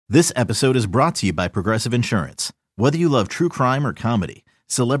This episode is brought to you by Progressive Insurance. Whether you love true crime or comedy,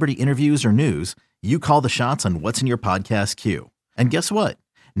 celebrity interviews or news, you call the shots on what's in your podcast queue. And guess what?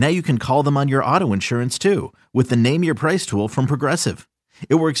 Now you can call them on your auto insurance too with the Name Your Price tool from Progressive.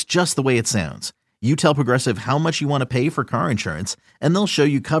 It works just the way it sounds. You tell Progressive how much you want to pay for car insurance, and they'll show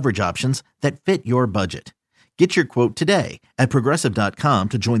you coverage options that fit your budget. Get your quote today at Progressive.com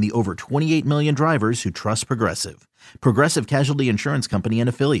to join the over 28 million drivers who trust Progressive. Progressive Casualty Insurance Company and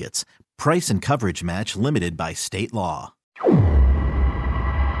Affiliates. Price and coverage match limited by state law.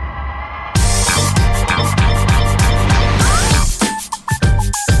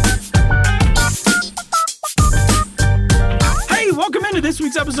 Hey, welcome into this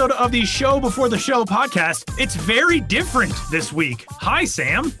week's episode of the Show Before the Show podcast. It's very different this week. Hi,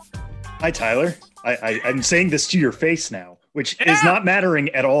 Sam. Hi, Tyler. I'm saying this to your face now, which is not mattering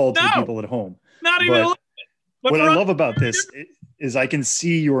at all to the people at home. Not even a little bit. What I love about this is I can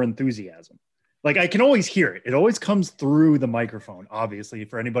see your enthusiasm. Like, I can always hear it. It always comes through the microphone, obviously,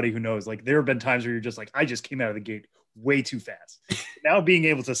 for anybody who knows. Like, there have been times where you're just like, I just came out of the gate way too fast. Now being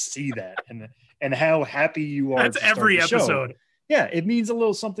able to see that and how happy you are. That's every episode. Yeah, it means a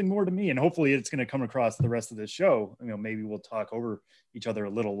little something more to me, and hopefully it's going to come across the rest of this show. You know, maybe we'll talk over each other a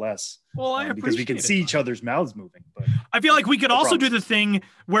little less. Well, I because we can see each other's mouths moving. But I feel like we could also do the thing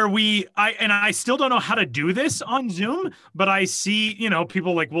where I still don't know how to do this on Zoom, but I see,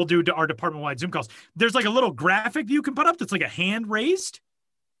 people like we'll do our department-wide Zoom calls. There's like a little graphic you can put up that's like a hand raised.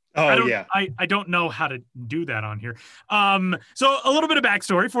 I don't know how to do that on here. So a little bit of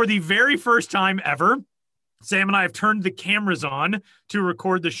backstory. For the very first time ever, Sam and I have turned the cameras on to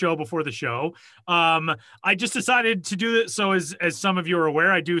record the show before the show. I just decided to do it. So as some of you are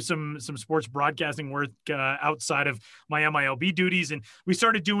aware, I do some sports broadcasting work outside of my MILB duties. And we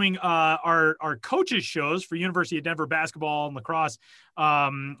started doing our coaches shows for University of Denver basketball and lacrosse,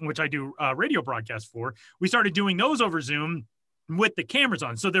 which I do radio broadcasts for. We started doing those over Zoom with the cameras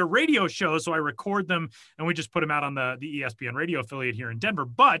on. So they're radio shows. So I record them and we just put them out on the ESPN radio affiliate here in Denver.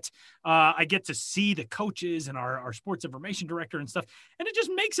 But I get to see the coaches and our sports information director and stuff. And it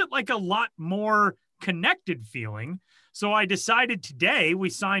just makes it like a lot more connected feeling. So I decided today, we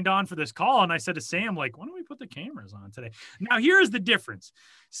signed on for this call and I said to Sam, like, why don't we put the cameras on today? Now, here's the difference.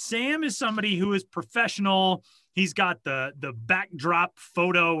 Sam is somebody who is professional. He's got the backdrop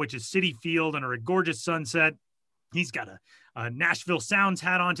photo, which is Citi Field under a gorgeous sunset. He's got a Nashville Sounds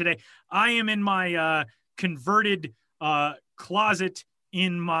hat on today. I am in my converted closet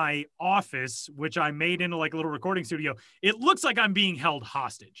in my office, which I made into like a little recording studio. It looks like I'm being held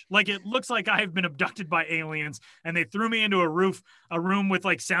hostage. Like it looks like I have been abducted by aliens and they threw me into a room with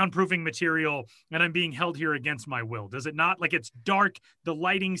like soundproofing material and I'm being held here against my will. Does it not? Like it's dark. The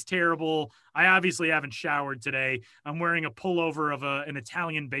lighting's terrible. I obviously haven't showered today. I'm wearing a pullover of an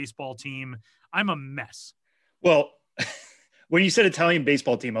Italian baseball team. I'm a mess. Well, when you said Italian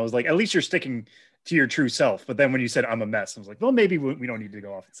baseball team, I was like, at least you're sticking to your true self. But then when you said I'm a mess, I was like, well, maybe we don't need to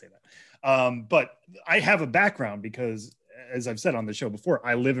go off and say that. But I have a background because, as I've said on the show before,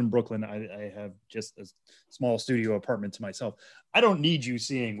 I live in Brooklyn. I have just a small studio apartment to myself. I don't need you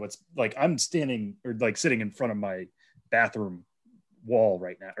seeing what's like I'm standing or like sitting in front of my bathroom wall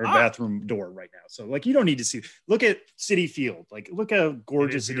right now or bathroom door right now. So like you don't need to see. Look at Citi Field. Like look how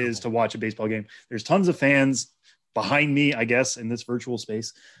gorgeous it is to watch a baseball game. There's tons of fans behind me, I guess, in this virtual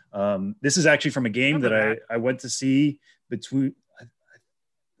space. This is actually from a game that I went to see between,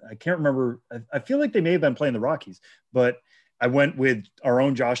 I can't remember. I feel like they may have been playing the Rockies, but I went with our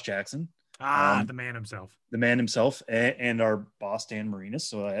own Josh Jackson. The man himself. And our boss, Dan Marinas.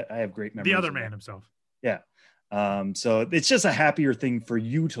 So I have great memories. The other man himself. Yeah. So it's just a happier thing for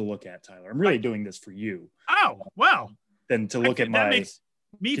you to look at, Tyler. I'm really doing this for you. Oh, well. Than to look at my... Makes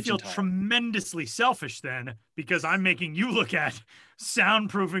me feel tremendously selfish then because I'm making you look at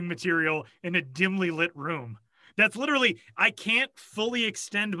soundproofing material in a dimly lit room. That's literally, I can't fully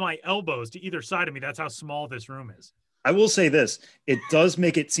extend my elbows to either side of me. That's how small this room is. I will say this. It does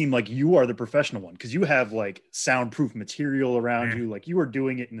make it seem like you are the professional one because you have like soundproof material around you. Like you are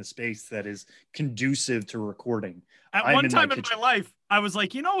doing it in a space that is conducive to recording. At one time in my life, I was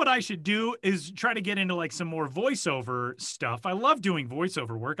like, you know what I should do is try to get into like some more voiceover stuff. I love doing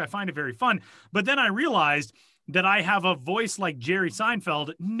voiceover work. I find it very fun. But then I realized that I have a voice like Jerry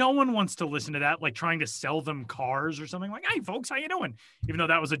Seinfeld. No one wants to listen to that, like trying to sell them cars or something like, hey folks, how you doing? Even though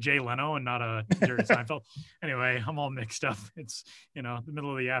that was a Jay Leno and not a Jerry Seinfeld. Anyway, I'm all mixed up. It's, the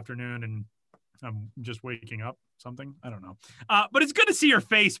middle of the afternoon and I'm just waking up something. I don't know. But it's good to see your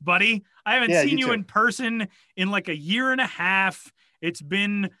face, buddy. I haven't seen you in person in like a year and a half. It's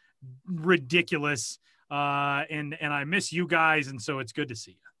been ridiculous. And I miss you guys. And so it's good to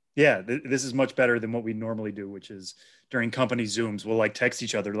see you. Yeah, this is much better than what we normally do, which is during company Zooms, we'll like text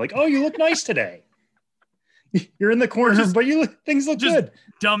each other like, "Oh, you look nice today. You're in the corner, but things look just good."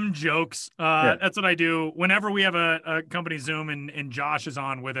 Dumb jokes. That's what I do whenever we have a company Zoom and Josh is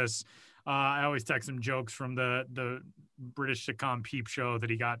on with us. I always text him jokes from the British sitcom Peep Show that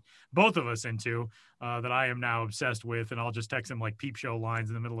he got both of us into, that I am now obsessed with, and I'll just text him like Peep Show lines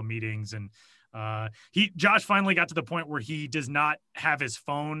in the middle of meetings. And Josh finally got to the point where he does not have his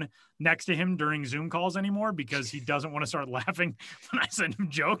phone next to him during Zoom calls anymore because he doesn't want to start laughing when I send him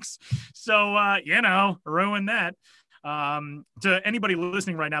jokes. So ruin that. To anybody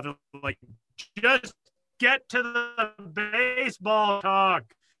listening right now, they're like, just get to the baseball talk.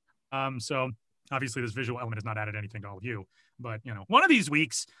 So obviously this visual element has not added anything to all of you, but one of these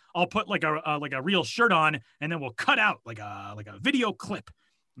weeks I'll put like a real shirt on, and then we'll cut out like a video clip,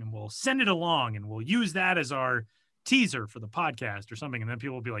 and we'll send it along, and we'll use that as our teaser for the podcast or something. And then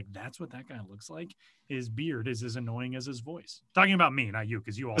people will be like, that's what that guy looks like. His beard is as annoying as his voice. Talking about me, not you,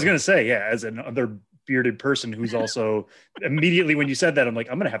 because you all. I was going to say, yeah, as another bearded person who's also immediately when you said that, I'm like,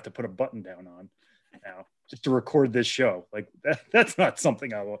 I'm going to have to put a button down on now just to record this show. Like that's not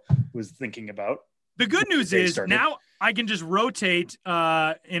something I was thinking about. The good news is now I can just rotate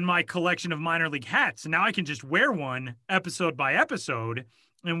in my collection of minor league hats. And now I can just wear one episode by episode,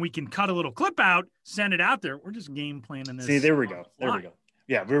 and we can cut a little clip out, send it out there. We're just game planning this. See, there we go.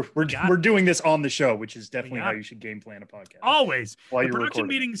 Yeah, we're doing this on the show, which is definitely how you should game plan a podcast. Always. While the you're production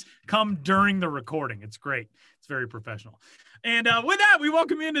recording. Meetings come during the recording. It's great. It's very professional. And with that, we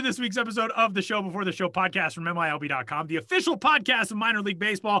welcome you into this week's episode of the Show Before the Show podcast from MILB.com, the official podcast of minor league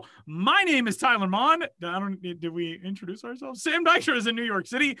baseball. My name is Tyler Mon. Did we introduce ourselves? Sam Dykstra is in New York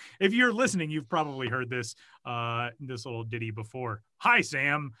City. If you're listening, you've probably heard this little ditty before. Hi,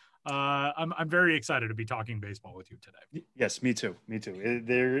 Sam. I'm very excited to be talking baseball with you today. Yes, me too.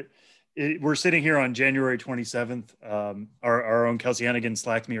 We're sitting here on January 27th. Our own Kelsey Hennigan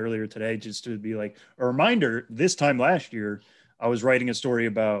slacked me earlier today just to be like a reminder. This time last year, I was writing a story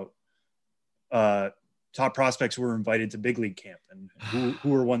about top prospects who were invited to big league camp and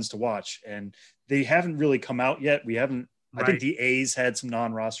who are ones to watch. And they haven't really come out yet. We haven't. Right. I think the A's had some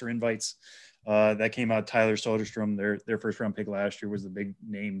non-roster invites that came out. Tyler Soderstrom, their first round pick last year, was the big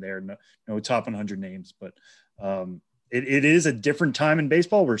name there. No top 100 names, but it is a different time in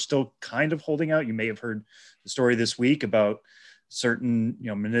baseball. We're still kind of holding out. You may have heard the story this week about certain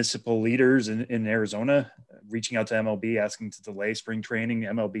municipal leaders in Arizona reaching out to MLB asking to delay spring training.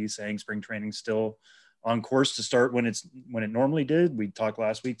 MLB saying spring training still on course to start when it normally did. We talked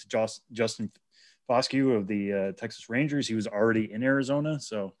last week to Justin Foscue of the Texas Rangers. He was already in Arizona,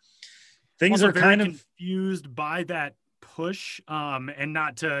 so things are kind of confused by that push, and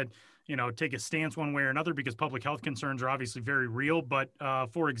not to take a stance one way or another because public health concerns are obviously very real. But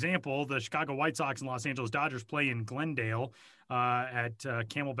for example, the Chicago White Sox and Los Angeles Dodgers play in Glendale at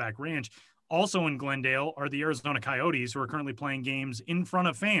Camelback Ranch. Also in Glendale are the Arizona Coyotes, who are currently playing games in front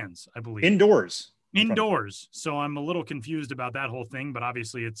of fans, I believe. Indoors. So I'm a little confused about that whole thing, but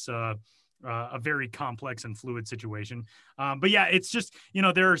obviously it's a very complex and fluid situation. But yeah, it's just,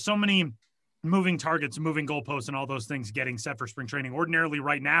 there are so many moving targets, moving goalposts, and all those things getting set for spring training. Ordinarily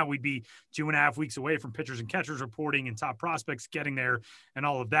right now, we'd be 2.5 weeks away from pitchers and catchers reporting and top prospects getting there and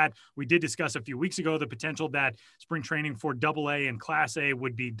all of that. We did discuss a few weeks ago the potential that spring training for AA and Class A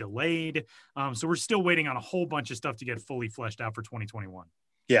would be delayed. So we're still waiting on a whole bunch of stuff to get fully fleshed out for 2021.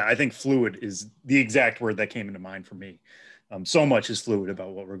 Yeah, I think fluid is the exact word that came into mind for me. So much is fluid about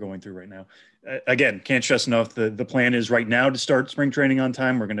what we're going through right now. Again, can't stress enough. The plan is right now to start spring training on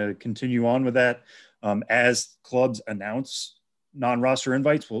time. We're going to continue on with that. As clubs announce non-roster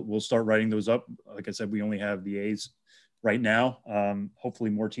invites, we'll start writing those up. Like I said, we only have the A's right now. Hopefully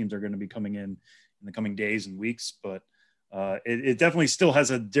more teams are going to be coming in the coming days and weeks, but it definitely still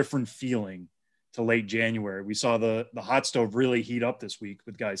has a different feeling to late January. We saw the hot stove really heat up this week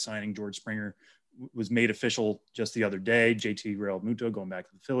with guys signing. George Springer was made official just the other day. JT Realmuto going back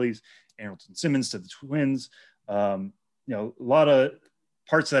to the Phillies, Andrelton Simmons to the Twins. A lot of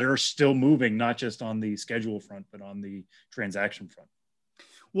parts that are still moving, not just on the schedule front, but on the transaction front.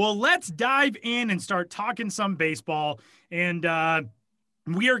 Well, let's dive in and start talking some baseball. And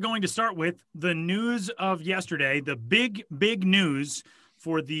we are going to start with the news of yesterday, the big news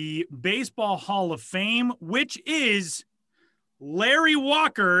for the Baseball Hall of Fame, which is Larry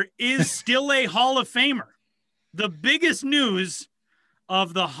Walker is still a Hall of Famer. The biggest news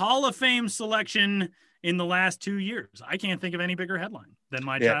of the Hall of Fame selection in the last 2 years. I can't think of any bigger headline than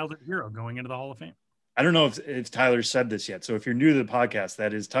my childhood hero going into the Hall of Fame. I don't know if Tyler said this yet. So if you're new to the podcast,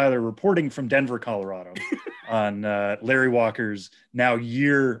 that is Tyler reporting from Denver, Colorado. on Larry Walker's now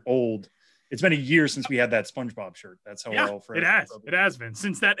year-old. It's been a year since we had that SpongeBob shirt. That's how well it has. It has been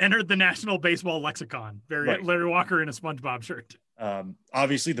since that entered the National Baseball Lexicon. Larry Walker in a SpongeBob shirt.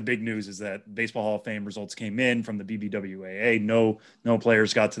 Obviously, the big news is that Baseball Hall of Fame results came in from the BBWAA. No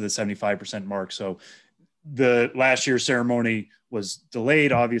players got to the 75% mark. So the last year's ceremony was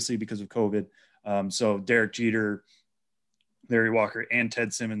delayed, obviously, because of COVID. So Derek Jeter, Larry Walker, and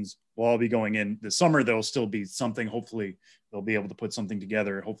Ted Simmons will all be going in this summer. There'll still be something. Hopefully they'll be able to put something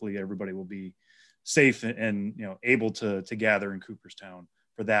together. Hopefully everybody will be safe and able to gather in Cooperstown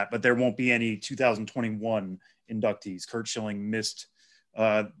for that. But there won't be any 2021 inductees. Curt Schilling missed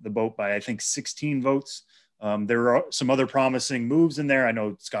the boat by, I think, 16 votes. There are some other promising moves in there. I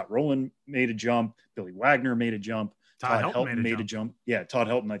know Scott Rowland made a jump. Billy Wagner made a jump. Todd Helton made a jump. Yeah, Todd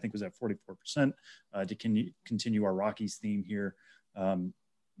Helton, I think, was at 44% to continue our Rockies theme here.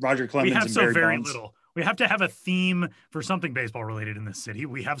 Roger Clemens and Barry very Bonds. Little. We have to have a theme for something baseball related in this city.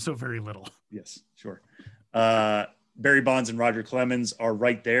 We have so very little. Yes, sure. Barry Bonds and Roger Clemens are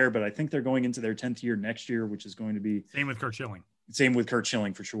right there, but I think they're going into their 10th year next year, which is going to be same with Curt Schilling. Same with Curt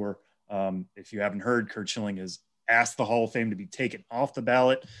Schilling for sure. If you haven't heard, Curt Schilling has asked the Hall of Fame to be taken off the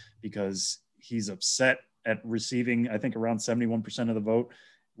ballot because he's upset at receiving, I think, around 71% of the vote,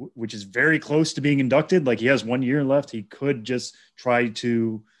 which is very close to being inducted. Like, he has 1 year left. He could just try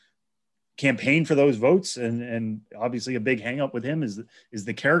to campaign for those votes. And obviously a big hang up with him is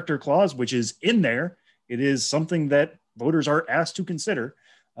the character clause, which is in there. It is something that voters are asked to consider.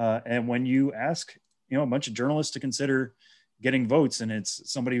 And when you ask, a bunch of journalists to consider getting votes, and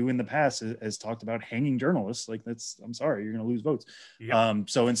it's somebody who in the past has talked about hanging journalists, like, I'm sorry, you're going to lose votes. Yep.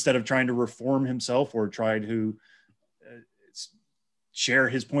 So instead of trying to reform himself or try to share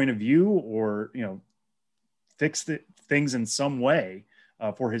his point of view or, fix the things in some way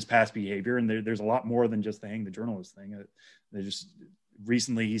for his past behavior. And there's a lot more than just the hang the journalist thing. They just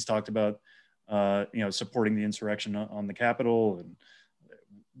recently he's talked about, supporting the insurrection on the Capitol, and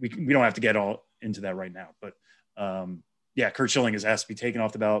we don't have to get all into that right now, but Curt Schilling has asked to be taken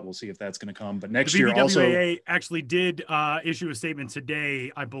off the ballot. We'll see if that's going to come. But next year also, the BBWAA actually did issue a statement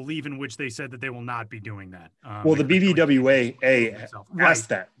today, I believe, in which they said that they will not be doing that. Well, the BBWAA asked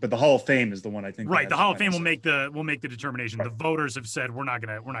that, but the Hall of Fame is the one I think. Right, the Hall of Fame will make the determination. Right. The voters have said we're not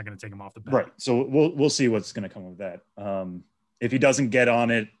gonna take him off the ballot. Right. So we'll see what's going to come of that. If he doesn't get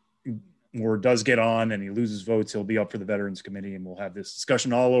on it, or does get on and he loses votes, he'll be up for the Veterans Committee, and we'll have this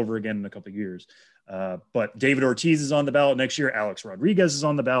discussion all over again in a couple of years. But David Ortiz is on the ballot next year. Alex Rodriguez is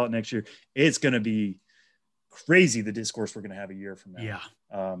on the ballot next year. It's going to be crazy, the discourse we're going to have a year from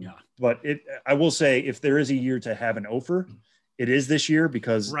now. But I will say, if there is a year to have an offer, it is this year,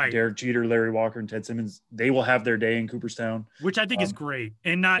 because Derek Jeter, Larry Walker, and Ted Simmons, they will have their day in Cooperstown, which I think is great.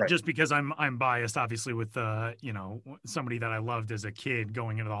 And not just because I'm biased, obviously, with somebody that I loved as a kid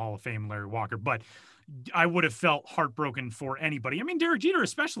going into the Hall of Fame, Larry Walker, but I would have felt heartbroken for anybody. I mean, Derek Jeter,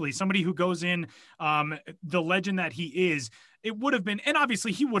 especially, somebody who goes in, the legend that he is, it would have been, and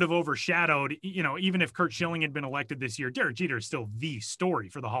obviously he would have overshadowed, even if Curt Schilling had been elected this year, Derek Jeter is still the story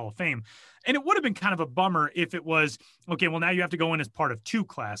for the Hall of Fame. And it would have been kind of a bummer if it was, okay, well, now you have to go in as part of two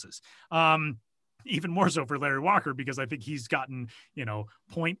classes. Even more so for Larry Walker, because I think he's gotten,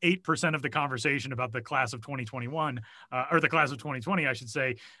 0.8% of the conversation about the class of 2021, or the class of 2020, I should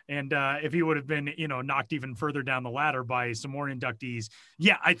say. And if he would have been, knocked even further down the ladder by some more inductees.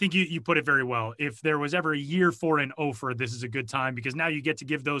 Yeah, I think you put it very well. If there was ever a year for an offer, this is a good time, because now you get to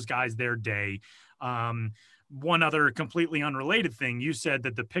give those guys their day. One other completely unrelated thing, you said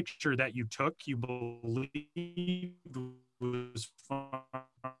that the picture that you took, you believe was from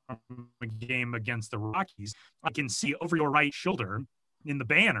a game against the Rockies. I can see over your right shoulder in the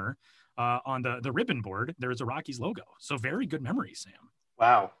banner on the ribbon board, there is a Rockies logo. So very good memory, Sam.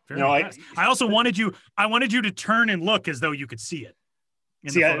 Wow. I also wanted you to turn and look as though you could see it.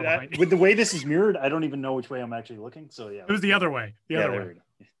 See, with the way this is mirrored, I don't even know which way I'm actually looking. So yeah. It was the other way. The other way.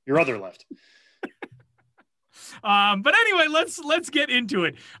 Your other left. But anyway, let's get into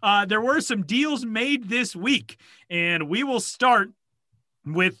it. There were some deals made this week, and we will start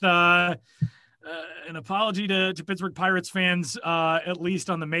with an apology to Pittsburgh Pirates fans, at least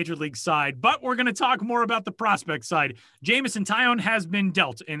on the major league side. But we're going to talk more about the prospect side. Jamison Tyone has been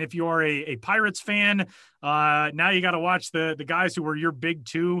dealt, and if you are a Pirates fan, now you got to watch the guys who were your big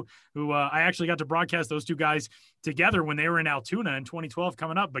two, who I actually got to broadcast those two guys together when they were in Altoona in 2012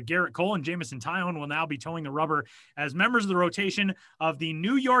 coming up. But Garrett Cole and Jamison Tyone will now be towing the rubber as members of the rotation of the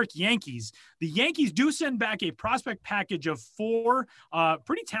New York Yankees. The Yankees do send back a prospect package of 4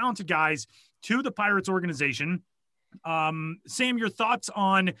 pretty talented guys to the Pirates organization. Sam, your thoughts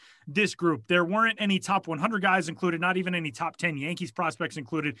on this group? There weren't any top 100 guys included, not even any top 10 Yankees prospects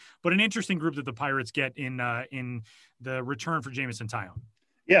included, but an interesting group that the Pirates get in the return for Jameson Taillon.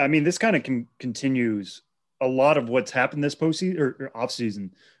 Yeah, I mean, this kind of continues a lot of what's happened this postseason or offseason,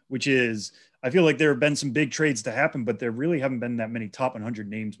 which is I feel like there have been some big trades to happen, but there really haven't been that many top 100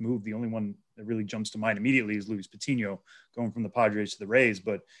 names moved. The only one that really jumps to mind immediately is Luis Patino going from the Padres to the Rays.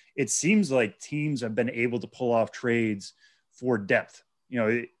 But it seems like teams have been able to pull off trades for depth. You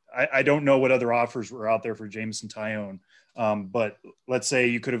know, I don't know what other offers were out there for Jameson Taillon, but let's say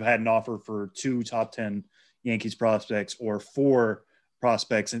you could have had an offer for 2 top 10 Yankees prospects or 4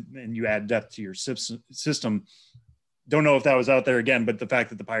 prospects and you add depth to your system. Don't know if that was out there again, but the fact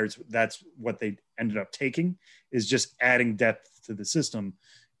that the Pirates, that's what they ended up taking, is just adding depth to the system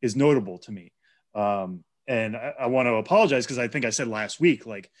is notable to me. And I want to apologize because I think I said last week,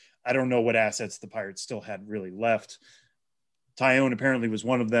 like, I don't know what assets the Pirates still had really left. Taillon apparently was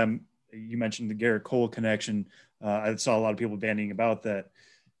one of them. You mentioned the Garrett Cole connection. I saw a lot of people bandying about that.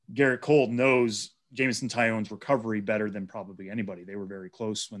 Garrett Cole knows Jameson Taillon's recovery better than probably anybody. They were very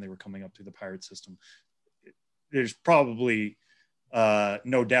close when they were coming up through the Pirate system. There's probably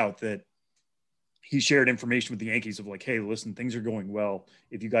no doubt that he shared information with the Yankees of like, hey, listen, things are going well.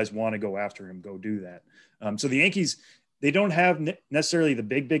 If you guys want to go after him, go do that. So the Yankees, they don't have necessarily the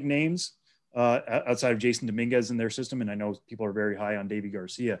big names outside of Jason Dominguez in their system. And I know people are very high on Davy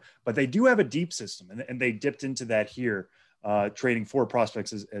Garcia, but they do have a deep system. And they dipped into that here, trading 4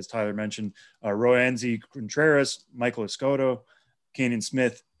 prospects, as Tyler mentioned, Roansy Contreras, Michael Escoto, Canaan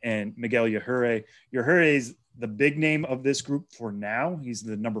Smith, and Miguel Yajure. Yajure is the big name of this group for now. He's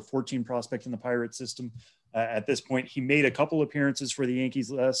the number 14 prospect in the Pirate system. At this point, he made a couple appearances for the Yankees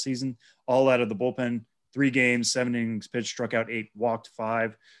last season, all out of the bullpen, 3 games, 7 innings pitched, struck out 8, walked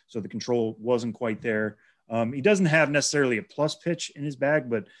 5. So the control wasn't quite there. He doesn't have necessarily a plus pitch in his bag,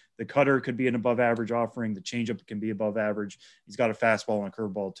 but the cutter could be an above average offering. The changeup can be above average. He's got a fastball and a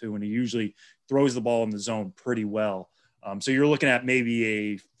curveball too, and he usually throws the ball in the zone pretty well. So you're looking at maybe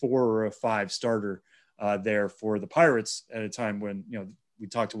a 4 or a 5 starter there for the Pirates at a time when, you know, we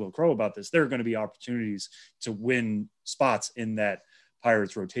talked to Will Crow about this. There are going to be opportunities to win spots in that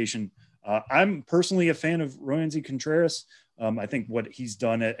Pirates rotation. I'm personally a fan of Roansy Contreras. I think what he's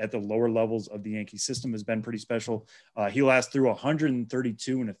done at the lower levels of the Yankee system has been pretty special. He last threw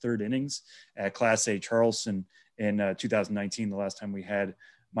 132 1/3 innings at Class A Charleston in 2019, the last time we had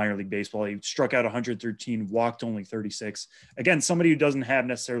minor league baseball. He struck out 113, walked only 36. Again, somebody who doesn't have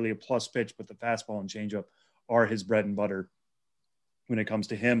necessarily a plus pitch, but the fastball and changeup are his bread and butter when it comes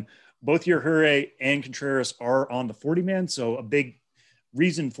to him. Both Yajure and Contreras are on the 40-man, so a big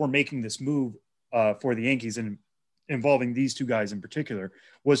reason for making this move for the Yankees and involving these 2 guys in particular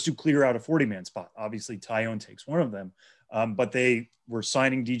was to clear out a 40-man spot. Obviously, Taillon takes one of them, but they were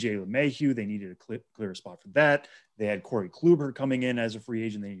signing DJ LeMahieu. They needed a clear a spot for that. They had Corey Kluber coming in as a free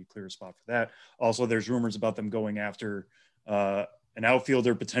agent. They needed to clear a spot for that. Also, there's rumors about them going after an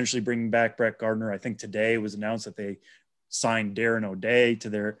outfielder, potentially bringing back Brett Gardner. I think today it was announced that they signed Darren O'Day to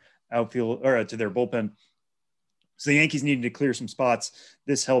their outfield or to their bullpen. So the Yankees needed to clear some spots.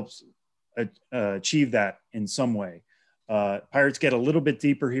 This helps achieve that in some way. Pirates get a little bit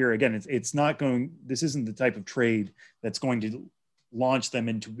deeper here. Again, it's not going, this isn't the type of trade that's going to launch them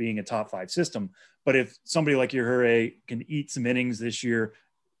into being a top 5 system. But if somebody like Yajure can eat some innings this year,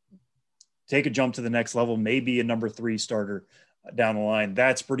 take a jump to the next level, maybe a number 3 starter down the line,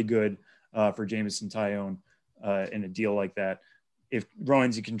 that's pretty good for Jameson Taillon in a deal like that. If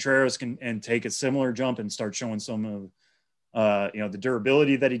Roansy Contreras can take a similar jump and start showing some of the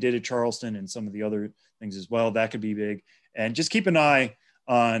durability that he did at Charleston and some of the other things as well, that could be big. And just keep an eye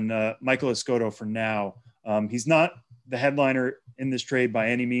on Michael Escoto for now. He's not the headliner in this trade by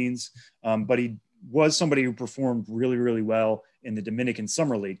any means, but he was somebody who performed really, really well in the Dominican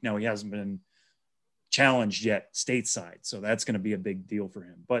Summer League. Now, he hasn't been challenged yet stateside, so that's going to be a big deal for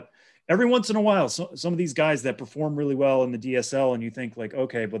him. But every once in a while, some of these guys that perform really well in the DSL, and you think like,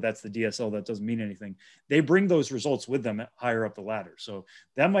 okay, but that's the DSL, that doesn't mean anything. They bring those results with them higher up the ladder. So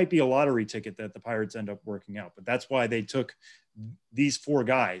that might be a lottery ticket that the Pirates end up working out. But that's why they took these 4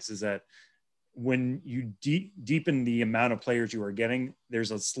 guys, is that when you deepen the amount of players you are getting,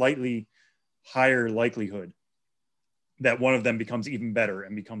 there's a slightly higher likelihood that one of them becomes even better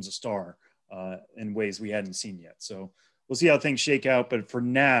and becomes a star in ways we hadn't seen yet. So we'll see how things shake out. But for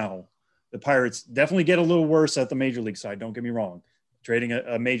now, the Pirates definitely get a little worse at the major league side. Don't get me wrong. Trading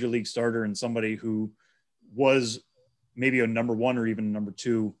a major league starter and somebody who was maybe a number 1 or even number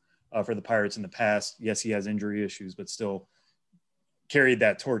 2 for the Pirates in the past. Yes, he has injury issues, but still carried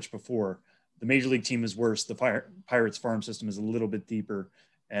that torch before. the major league team is worse. The Pirates farm system is a little bit deeper,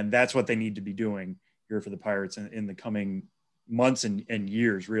 and that's what they need to be doing here for the Pirates in the coming months and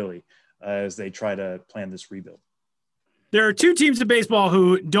years, really, as they try to plan this rebuild. There are two teams in baseball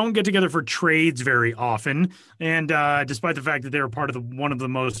who don't get together for trades very often. And despite the fact that they were part of one of the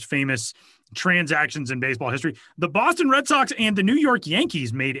most famous transactions in baseball history, the Boston Red Sox and the New York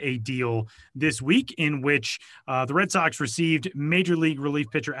Yankees made a deal this week in which the Red Sox received Major League relief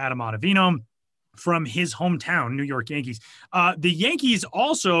pitcher Adam Ottavino from his hometown, New York Yankees. The Yankees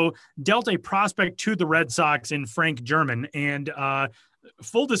also dealt a prospect to the Red Sox in Frank German. And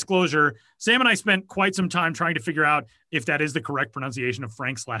full disclosure, Sam and I spent quite some time trying to figure out if that is the correct pronunciation of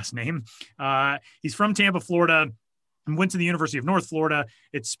Frank's last name. He's from Tampa, Florida, and went to the University of North Florida.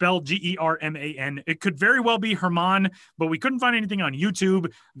 It's spelled German. It could very well be Herman, but we couldn't find anything on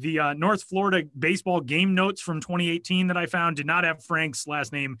YouTube. The North Florida baseball game notes from 2018 that I found did not have Frank's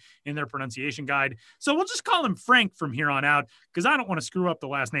last name in their pronunciation guide. So we'll just call him Frank from here on out because I don't want to screw up the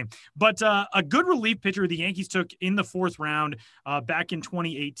last name. But a good relief pitcher the Yankees took in the 4th round back in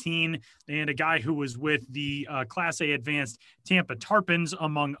 2018, and a guy who was with the Class A advanced Tampa Tarpons,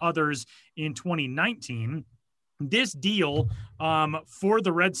 among others, in 2019. This deal for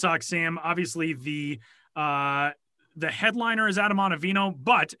the Red Sox, Sam, obviously the headliner is Adam Ottavino,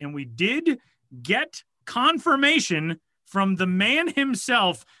 and we did get confirmation from the man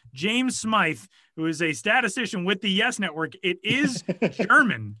himself, James Smythe, who is a statistician with the Yes Network. It is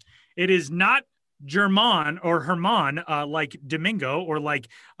German. It is not German or Herman like Domingo or like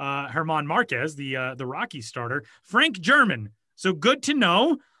Herman Marquez, the Rocky starter. Frank German. So good to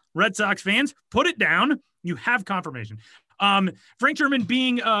know. Red Sox fans, put it down. You have confirmation. Frank German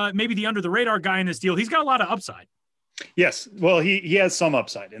being maybe the under the radar guy in this deal, he's got a lot of upside. Yes. Well, he has some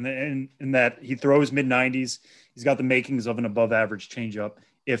upside in that he throws mid-90s. He's got the makings of an above average changeup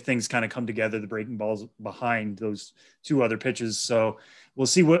if things kind of come together, the breaking balls behind those two other pitches. So we'll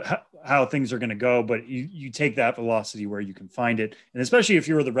see how things are going to go, but you take that velocity where you can find it. And especially if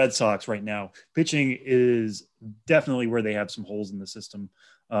you're the Red Sox right now, pitching is definitely where they have some holes in the system.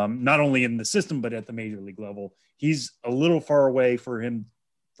 Not only in the system, but at the major league level. He's a little far away for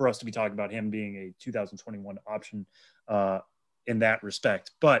us to be talking about him being a 2021 option in that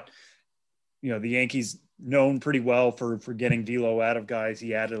respect. But, the Yankees known pretty well for getting velo out of guys.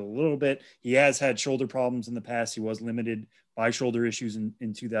 He added a little bit. He has had shoulder problems in the past. He was limited by shoulder issues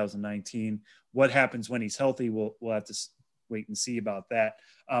in 2019. What happens when he's healthy? We'll have to wait and see about that.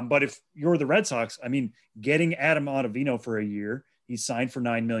 But if you're the Red Sox, getting Adam Ottavino for a year, he signed for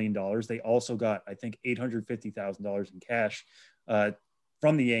 $9 million. They also got, I think, $850,000 in cash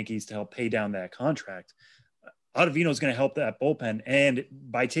from the Yankees to help pay down that contract. Ottavino is going to help that bullpen. And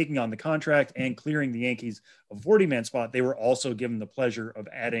by taking on the contract and clearing the Yankees a 40-man spot, they were also given the pleasure of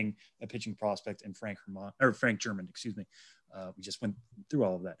adding a pitching prospect in Frank German, excuse me. We just went through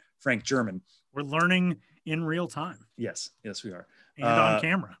all of that. Frank German. We're learning in real time. Yes, we are. And on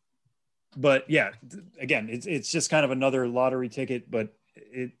camera. But yeah, again, it's just kind of another lottery ticket, but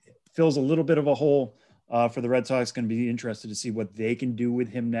it fills a little bit of a hole for the Red Sox. Going to be interested to see what they can do with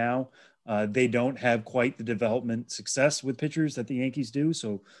him now. They don't have quite the development success with pitchers that the Yankees do.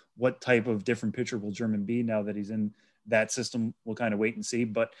 So what type of different pitcher will German be now that he's in that system? We'll kind of wait and see.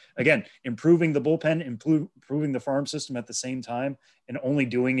 But again, improving the bullpen, improving the farm system at the same time, and only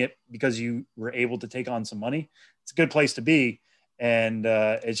doing it because you were able to take on some money. It's a good place to be. And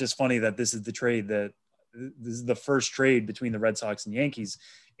it's just funny that this is the first trade between the Red Sox and Yankees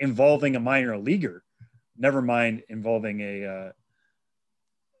involving a minor leaguer, never mind involving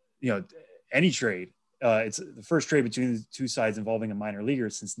any trade. It's the first trade between the two sides involving a minor leaguer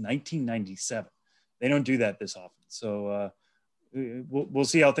since 1997. They don't do that this often. So we'll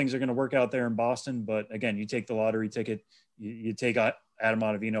see how things are going to work out there in Boston. But again, you take the lottery ticket, you take Adam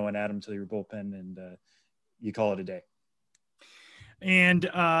Ottavino and add him to your bullpen, and you call it a day. And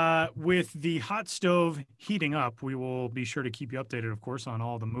with the hot stove heating up, we will be sure to keep you updated, of course, on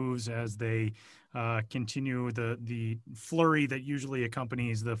all the moves as they continue the flurry that usually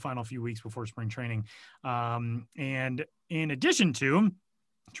accompanies the final few weeks before spring training. And in addition to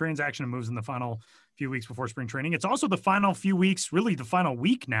transaction moves in the final few weeks before spring training, it's also the final few weeks, really the final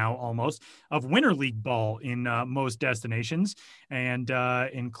week now almost, of Winter League ball in most destinations, and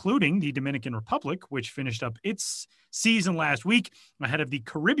including the Dominican Republic, which finished up its season last week ahead of the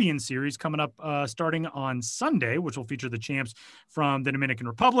Caribbean Series coming up starting on Sunday, which will feature the champs from the Dominican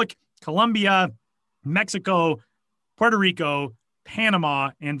Republic, Colombia, Mexico, Puerto Rico,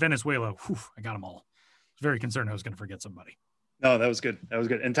 Panama, and Venezuela. Whew, I got them all. I was very concerned I was going to forget somebody. No, that was good.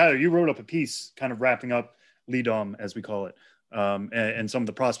 And Tyler, you wrote up a piece kind of wrapping up Lidom, as we call it, and some of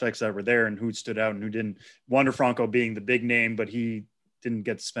the prospects that were there and who stood out and who didn't. Wander Franco being the big name, but he didn't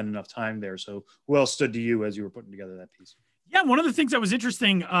get to spend enough time there. So who else stood to you as you were putting together that piece? Yeah, one of the things that was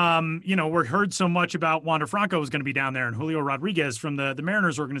interesting, we heard so much about Wander Franco was going to be down there, and Julio Rodriguez from the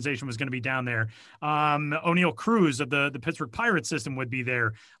Mariners organization was going to be down there. O'Neal Cruz of the Pittsburgh Pirates system would be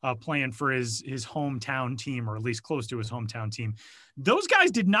there playing for his hometown team, or at least close to his hometown team. Those guys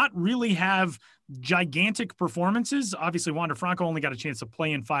did not really have gigantic performances. Obviously, Wander Franco only got a chance to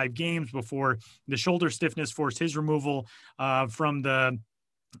play in 5 games before the shoulder stiffness forced his removal from the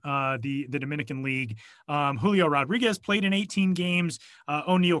Dominican League. Julio Rodriguez played in 18 games.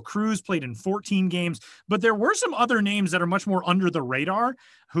 O'Neal Cruz played in 14 games, but there were some other names that are much more under the radar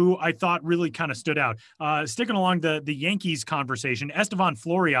who I thought really kind of stood out. Sticking along the Yankees conversation, Estevan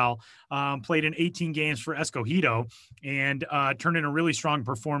Florial played in 18 games for Escogido and turned in a really strong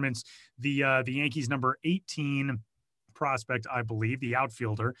performance. The Yankees number 18 prospect, I believe, the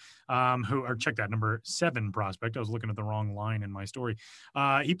outfielder, check that, number 7 prospect. I was looking at the wrong line in my story.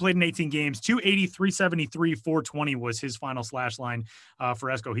 He played in 18 games, 280, 373, 420 was his final slash line for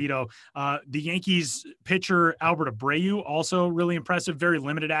Escogido. The Yankees pitcher, Albert Abreu, also really impressive, very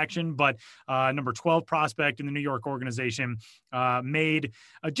limited action, but number 12 prospect in the New York organization, made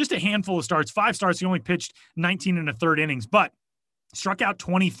just a handful of starts, 5 starts. He only pitched 19 and a third innings, but struck out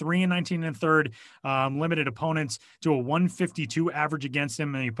 23 and 19 and third, limited opponents to a 152 average against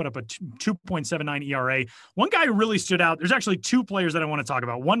him, and he put up a 2.79 ERA. One guy who really stood out, there's actually 2 players that I want to talk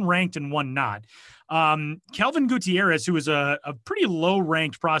about, one ranked and one not. Kelvin Gutierrez, who is a pretty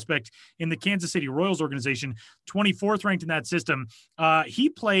low-ranked prospect in the Kansas City Royals organization, 24th ranked in that system. He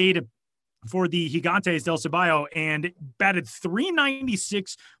played for the Gigantes del Cibao and batted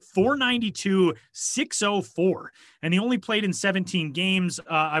 396, 492, 604. And he only played in 17 games.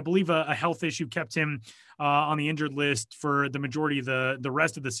 I believe a health issue kept him on the injured list for the majority of the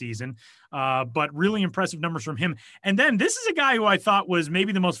rest of the season. But really impressive numbers from him. And then this is a guy who I thought was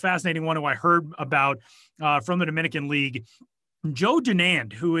maybe the most fascinating one who I heard about from the Dominican League. Joe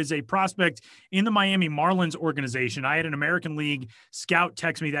Dunand, who is a prospect in the Miami Marlins organization. I had an American League scout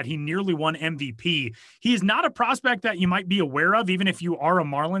text me that he nearly won MVP. He is not a prospect that you might be aware of, even if you are a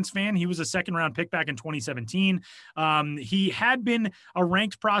Marlins fan. He was a 2nd-round pick back in 2017. He had been a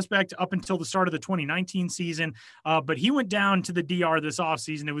ranked prospect up until the start of the 2019 season, but he went down to the DR this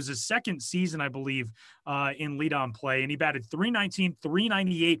offseason. It was his 2nd season, I believe, in lead-on play, and he batted 319,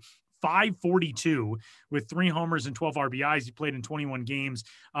 398, 542 with 3 homers and 12 RBIs. He played in 21 games.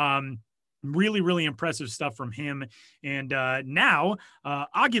 Really, really impressive stuff from him. And now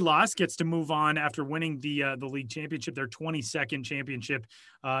Aguilas gets to move on after winning the league championship, their 22nd championship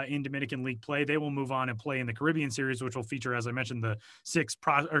in Dominican League play. They will move on and play in the Caribbean Series, which will feature, as I mentioned, the 6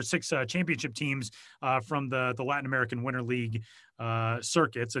 championship teams from the Latin American Winter League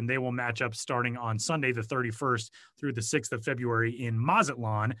circuits, and they will match up starting on Sunday, the 31st through the 6th of February in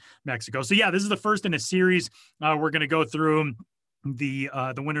Mazatlan, Mexico. So yeah, this is the first in a series. We're going to go through the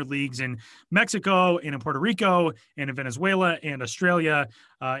winter leagues in Mexico and in Puerto Rico and in Venezuela and Australia,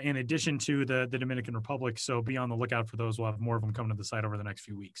 in addition to the Dominican Republic. So be on the lookout for those. We'll have more of them coming to the site over the next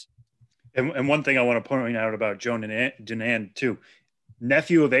few weeks. And one thing I want to point out about Joe Dunand too,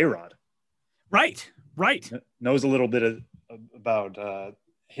 nephew of A-Rod. Right. Knows a little bit about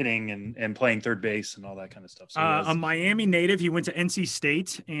hitting and playing third base and all that kind of stuff. So a Miami native. He went to NC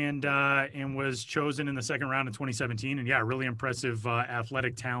State and was chosen in the 2nd round in 2017. And yeah, really impressive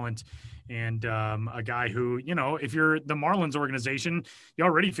athletic talent, and a guy who, if you're the Marlins organization, you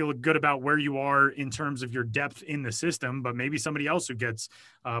already feel good about where you are in terms of your depth in the system, but maybe somebody else who gets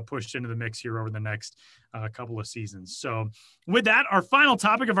pushed into the mix here over the next couple of seasons. So with that, our final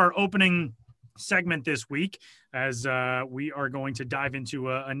topic of our opening segment this week, as we are going to dive into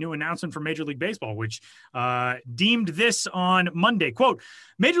a new announcement for Major League Baseball, which deemed this on Monday. Quote,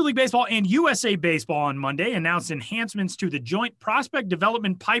 Major League Baseball and USA Baseball on Monday announced enhancements to the joint prospect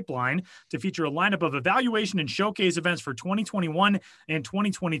development pipeline to feature a lineup of evaluation and showcase events for 2021 and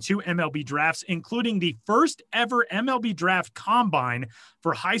 2022 MLB drafts, including the first ever MLB draft combine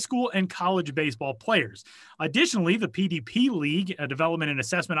for high school and college baseball players. Additionally, the PDP League, a development and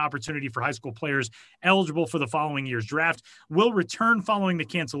assessment opportunity for high school players eligible for the following year's draft, will return following the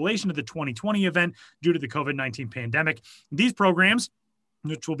cancellation of the 2020 event due to the COVID-19 pandemic. These programs,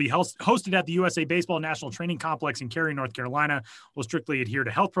 which will be hosted at the USA Baseball National Training Complex in Cary, North Carolina, will strictly adhere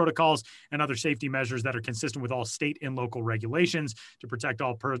to health protocols and other safety measures that are consistent with all state and local regulations to protect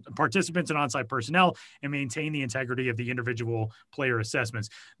all participants and on-site personnel and maintain the integrity of the individual player assessments.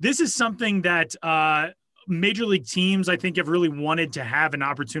 This is something that major league teams, I think, have really wanted to have an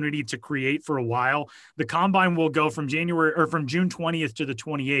opportunity to create for a while. The combine will go from June 20th to the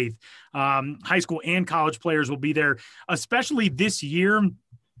 28th. High school and college players will be there, especially this year,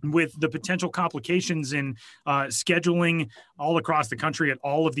 with the potential complications in scheduling all across the country at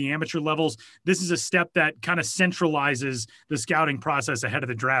all of the amateur levels. This is a step that kind of centralizes the scouting process ahead of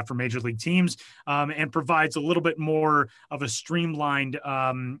the draft for major league teams, and provides a little bit more of a streamlined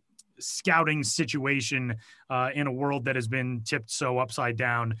scouting situation in a world that has been tipped so upside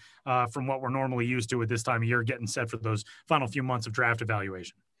down from what we're normally used to at this time of year, getting set for those final few months of draft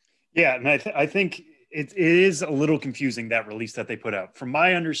evaluation. Yeah, and I think it is a little confusing, that release that they put out. From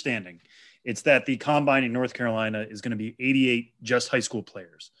my understanding, it's that the combine in North Carolina is going to be 88 just high school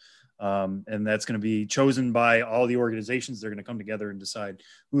players. And that's going to be chosen by all the organizations. They're going to come together and decide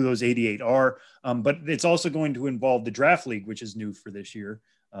who those 88 are. But it's also going to involve the draft league, which is new for this year,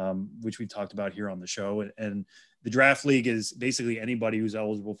 which we talked about here on the show. And the draft league is basically anybody who's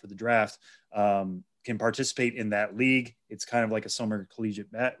eligible for the draft can participate in that league. It's kind of like a summer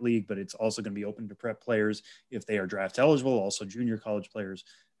collegiate bat league, but it's also going to be open to prep players if they are draft eligible, also junior college players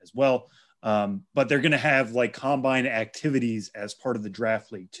as well. But they're going to have like combine activities as part of the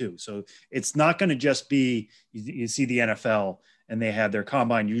draft league too. So it's not going to just be, you see the NFL and they have their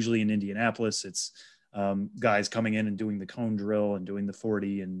combine usually in Indianapolis. It's guys coming in and doing the cone drill and doing the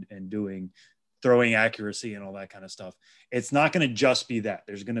 40 and doing throwing accuracy and all that kind of stuff. It's not going to just be that.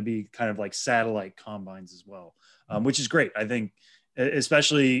 There's going to be kind of like satellite combines as well, which is great. I think,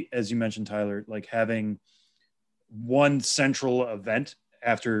 especially as you mentioned, Tyler, like having one central event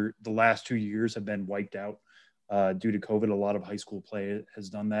after the last 2 years have been wiped out due to COVID. A lot of high school play has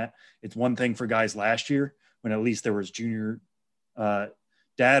done that. It's one thing for guys last year when at least there was junior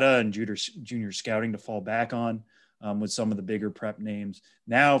data and junior scouting to fall back on. With some of the bigger prep names.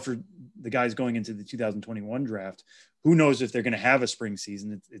 Now for the guys going into the 2021 draft, who knows if they're going to have a spring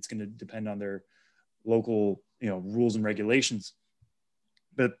season. It's going to depend on their local, rules and regulations.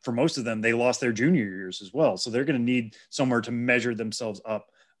 But for most of them, they lost their junior years as well. So they're going to need somewhere to measure themselves up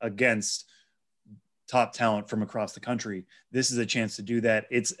against top talent from across the country. This is a chance to do that.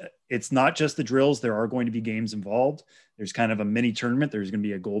 It's not just the drills. There are going to be games involved. There's kind of a mini tournament. There's going to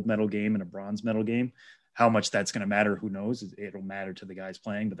be a gold medal game and a bronze medal game. How much that's going to matter, who knows? It'll matter to the guys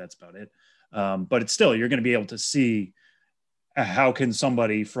playing, but that's about it. But it's still, you're going to be able to see how can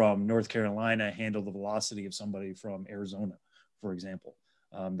somebody from North Carolina handle the velocity of somebody from Arizona, for example.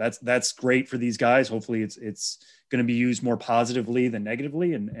 That's great for these guys. Hopefully it's going to be used more positively than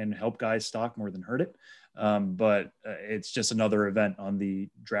negatively and help guys stock more than hurt it. But it's just another event on the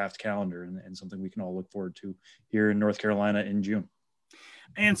draft calendar and something we can all look forward to here in North Carolina in June.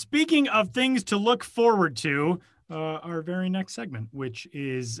 And speaking of things to look forward to, our very next segment, which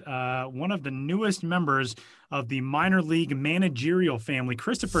is one of the newest members of the minor league managerial family,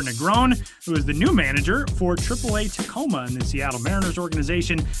 Kristopher Negrón, who is the new manager for AAA Tacoma in the Seattle Mariners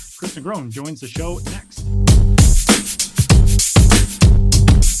organization. Chris Negrón joins the show next.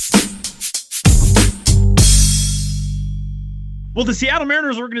 Well, the Seattle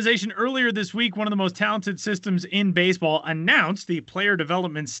Mariners organization earlier this week, one of the most talented systems in baseball, announced the player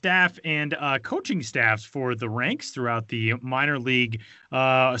development staff and coaching staffs for the ranks throughout the minor league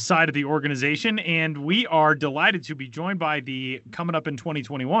side of the organization. And we are delighted to be joined by the coming up in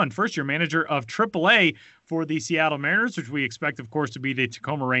 2021 first-year manager of AAA for the Seattle Mariners, which we expect, of course, to be the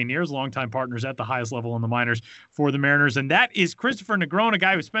Tacoma Rainiers, longtime partners at the highest level in the minors for the Mariners. And that is Kristopher Negrón, a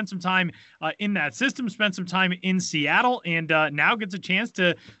guy who spent some time in that system, spent some time in Seattle, and now gets a chance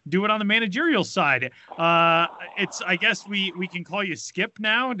to do it on the managerial side. I guess we can call you Skip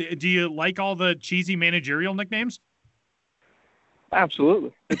now. Do you like all the cheesy managerial nicknames?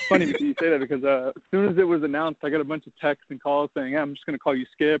 Absolutely. It's funny because you say that because as soon as it was announced, I got a bunch of texts and calls saying, I'm just going to call you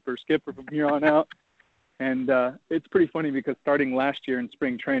Skip or Skipper from here on out. And it's pretty funny because starting last year in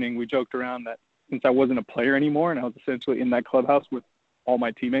spring training, we joked around that since I wasn't a player anymore and I was essentially in that clubhouse with all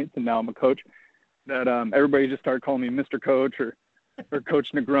my teammates and now I'm a coach, that everybody just started calling me Mr. Coach or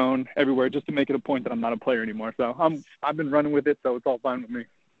Coach Negrón everywhere just to make it a point that I'm not a player anymore. So I've been running with it, so it's all fine with me.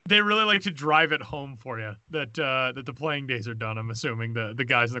 They really like to drive it home for you that the playing days are done, I'm assuming, the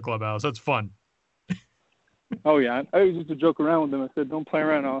guys in the clubhouse. That's fun. Oh, yeah. I used to joke around with them. I said, don't play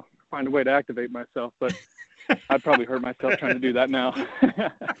around. I'll find a way to activate myself. But I'd probably hurt myself trying to do that now.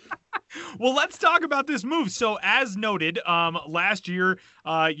 Well, let's talk about this move. So as noted, last year,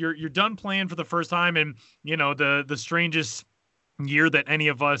 you're done playing for the first time, and, the strangest year that any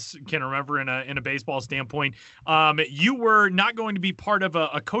of us can remember in a baseball standpoint. You were not going to be part of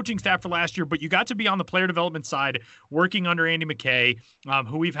a coaching staff for last year, but you got to be on the player development side working under Andy McKay,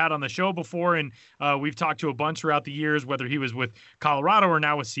 who we've had on the show before. And we've talked to a bunch throughout the years, whether he was with Colorado or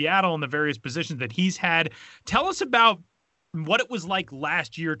now with Seattle and the various positions that he's had. Tell us about what it was like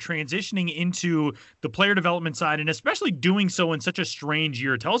last year transitioning into the player development side, and especially doing so in such a strange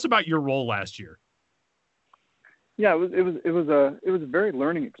year. Tell us about your role last year. Yeah, it was a very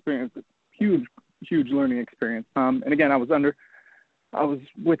learning experience, huge learning experience. And again, I was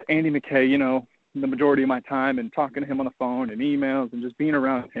with Andy McKay, the majority of my time, and talking to him on the phone and emails and just being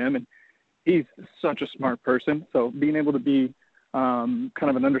around him. And he's such a smart person. So being able to be kind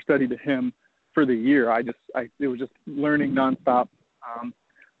of an understudy to him for the year, it was just learning nonstop.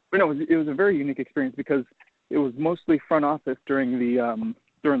 But no, it was a very unique experience because it was mostly front office during the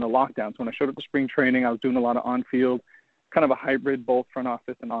lockdowns. When I showed up to spring training, I was doing a lot of on-field, kind of a hybrid, both front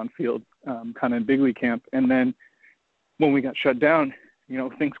office and on-field, kind of big league camp. And then when we got shut down,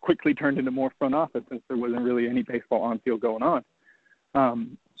 things quickly turned into more front office since there wasn't really any baseball on-field going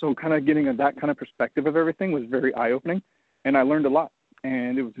on. So kind of getting that kind of perspective of everything was very eye-opening, and I learned a lot.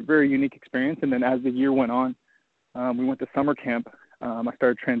 And it was a very unique experience. And then as the year went on, we went to summer camp. I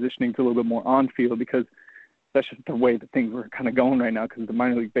started transitioning to a little bit more on-field because that's just the way that things were kind of going right now because the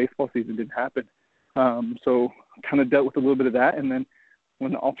minor league baseball season didn't happen. So kind of dealt with a little bit of that. And then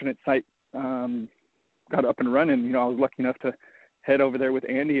when the alternate site got up and running, I was lucky enough to head over there with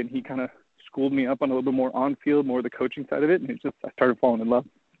Andy, and he kind of schooled me up on a little bit more on-field, more of the coaching side of it. And I started falling in love.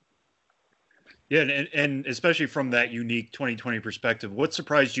 Yeah, and especially from that unique 2020 perspective, what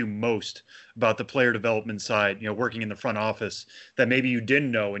surprised you most about the player development side, working in the front office that maybe you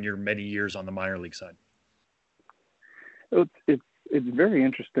didn't know in your many years on the minor league side? It's very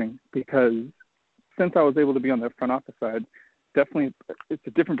interesting because since I was able to be on the front office side, definitely it's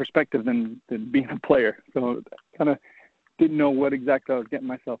a different perspective than being a player. So I kind of didn't know what exactly I was getting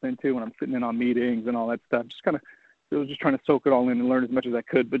myself into when I'm sitting in on meetings and all that stuff. I was just trying to soak it all in and learn as much as I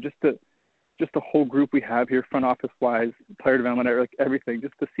could. But just the whole group we have here, front office wise, player development, like everything,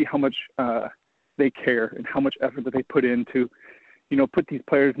 just to see how much they care and how much effort that they put into put these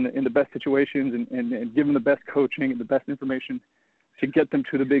players in the best situations and give them the best coaching and the best information to get them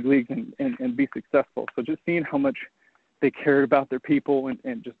to the big leagues and be successful. So just seeing how much they cared about their people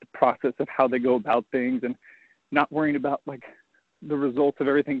and just the process of how they go about things and not worrying about like the results of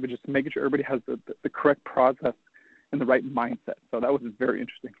everything, but just making sure everybody has the correct process and the right mindset. So that was very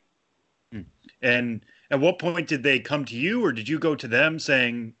interesting. And at what point did they come to you, or did you go to them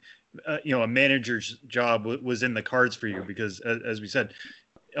saying, a manager's job was in the cards for you? Because as we said,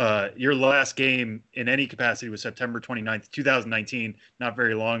 your last game in any capacity was September 29th, 2019, not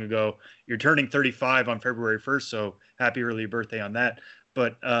very long ago. You're turning 35 on February 1st. So happy early birthday on that.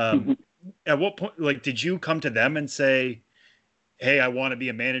 But at what point, did you come to them and say, hey, I want to be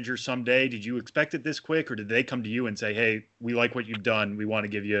a manager someday? Did you expect it this quick, or did they come to you and say, hey, we like what you've done, we want to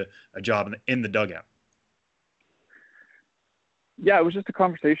give you a job in the dugout? Yeah, it was just a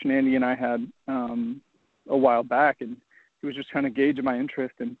conversation Andy and I had a while back, and he was just trying to gauge my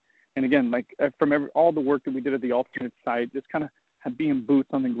interest. And again, from all the work that we did at the alternate site, just kind of being boots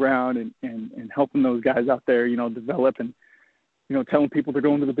on the ground and helping those guys out there, develop and, telling people they're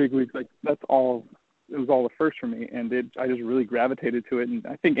going to the big leagues. That's all. It was all the first for me, and I just really gravitated to it. And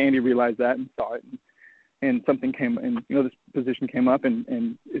I think Andy realized that and saw it, and something came, and this position came up,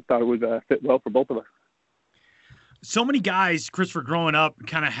 and it thought it would fit well for both of us. So many guys, Kristopher, growing up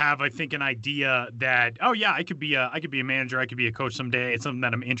kind of have, I think, an idea that, oh yeah, I could be a manager, I could be a coach someday. It's something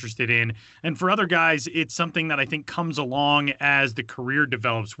that I'm interested in. And for other guys, it's something that I think comes along as the career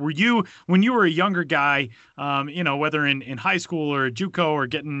develops. Were you, when you were a younger guy, whether in high school or JUCO or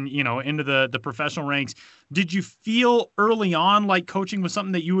getting, into the professional ranks, did you feel early on like coaching was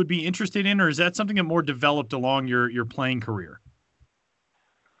something that you would be interested in, or is that something that more developed along your playing career?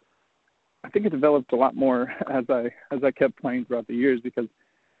 I think it developed a lot more as I kept playing throughout the years, because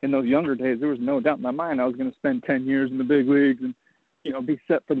in those younger days, there was no doubt in my mind I was going to spend 10 years in the big leagues and, be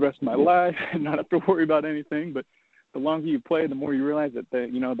set for the rest of my life and not have to worry about anything. But the longer you play, the more you realize that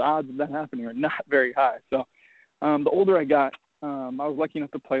the odds of that happening are not very high. So the older I got, I was lucky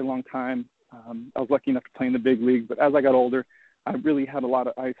enough to play a long time. I was lucky enough to play in the big league. But as I got older, I really had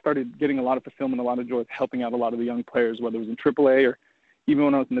I started getting a lot of fulfillment, a lot of joy of helping out a lot of the young players, whether it was in AAA or even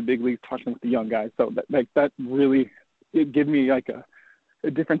when I was in the big leagues, talking with the young guys. So that really, it gave me like a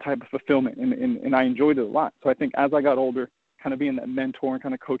different type of fulfillment, and I enjoyed it a lot. So I think as I got older, kind of being that mentor and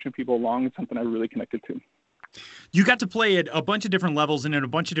kind of coaching people along is something I really connected to. You got to play at a bunch of different levels and in a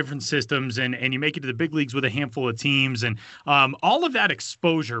bunch of different systems, and you make it to the big leagues with a handful of teams, and all of that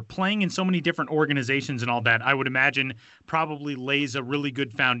exposure, playing in so many different organizations and all that, I would imagine probably lays a really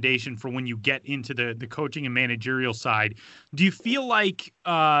good foundation for when you get into the coaching and managerial side. Do you feel like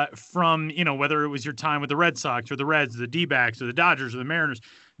from, whether it was your time with the Red Sox or the Reds, the D-backs or the Dodgers or the Mariners,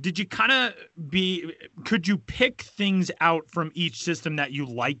 did you could you pick things out from each system that you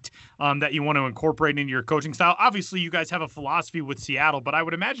liked, that you want to incorporate into your coaching style? Obviously, you guys have a philosophy with Seattle, but I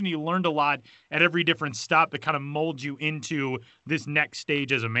would imagine you learned a lot at every different stop that kind of mold you into this next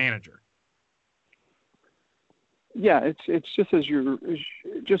stage as a manager. Yeah, it's just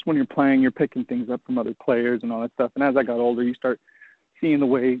just when you're playing, you're picking things up from other players and all that stuff. And as I got older, you start seeing the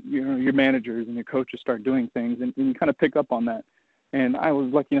way your managers and your coaches start doing things, and you kind of pick up on that. And I was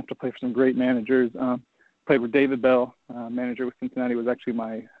lucky enough to play for some great managers. Played with David Bell, manager with Cincinnati, was actually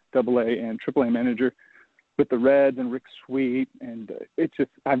my AA and AAA manager with the Reds, and Rick Sweet. And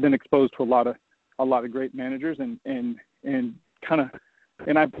I've been exposed to a lot of great managers, and a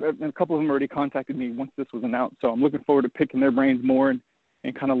couple of them already contacted me once this was announced. So I'm looking forward to picking their brains more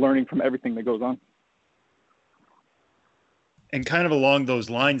and kind of learning from everything that goes on. And kind of along those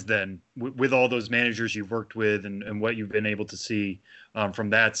lines then, with all those managers you've worked with and what you've been able to see from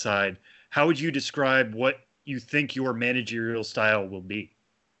that side, how would you describe what you think your managerial style will be?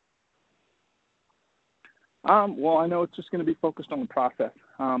 Well, I know it's just going to be focused on the process.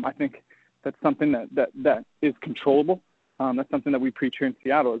 I think that's something that is controllable. That's something that we preach here in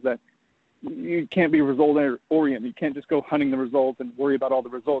Seattle, is that you can't be result-oriented. You can't just go hunting the results and worry about all the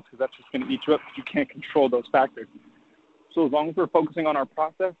results, because that's just going to eat you up, because you can't control those factors. So as long as we're focusing on our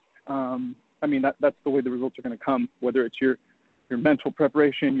process, that's the way the results are going to come, whether it's your mental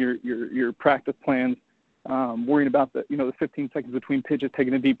preparation, your practice plans, worrying about the 15 seconds between pitches,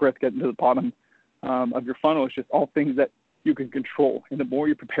 taking a deep breath, getting to the bottom of your funnel. It's just all things that you can control. And the more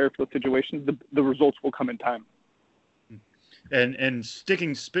you prepare for those situations, the results will come in time. And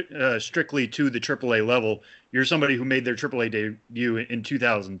sticking strictly to the AAA level, you're somebody who made their AAA debut in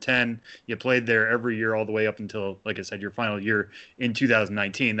 2010. You played there every year all the way up until, like I said, your final year in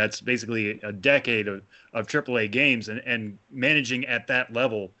 2019. That's basically a decade of AAA games, and managing at that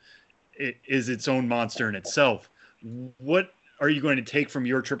level is its own monster in itself. What are you going to take from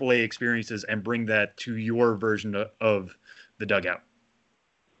your AAA experiences and bring that to your version of the dugout?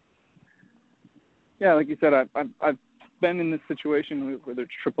 Yeah, like you said, I've been in this situation, whether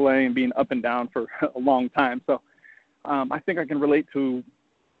it's AAA and being up and down for a long time. So I think I can relate to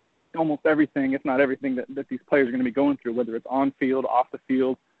almost everything, if not everything, that these players are going to be going through, whether it's on field, off the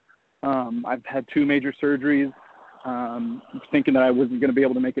field. I've had 2 major surgeries, thinking that I wasn't going to be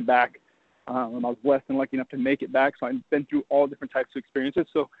able to make it back. I was blessed and lucky enough to make it back. So I've been through all different types of experiences.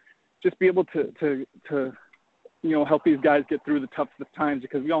 So just be able to help these guys get through the toughest times,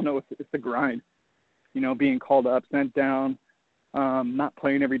 because we all know it's the grind. Being called up, sent down, not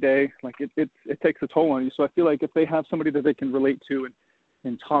playing every day, like it takes a toll on you. So I feel like if they have somebody that they can relate to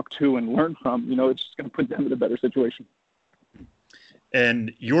and talk to and learn from, it's just going to put them in a better situation.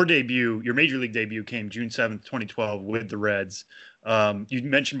 And your major league debut came June 7th, 2012 with the Reds. You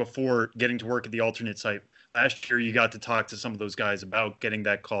mentioned before getting to work at the alternate site. Last year, you got to talk to some of those guys about getting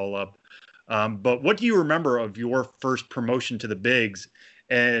that call up. But what do you remember of your first promotion to the bigs?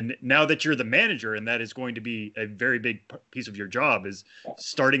 And now that you're the manager, and that is going to be a very big piece of your job, is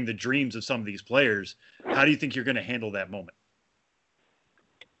starting the dreams of some of these players, how do you think you're going to handle that moment?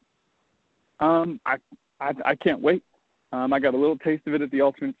 I can't wait. I got a little taste of it at the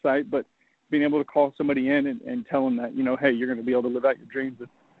alternate site, but being able to call somebody in and tell them that, hey, you're going to be able to live out your dreams of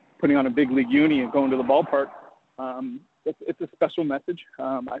putting on a big league uni and going to the ballpark, it's a special message.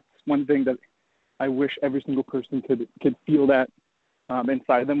 It's one thing that I wish every single person could feel that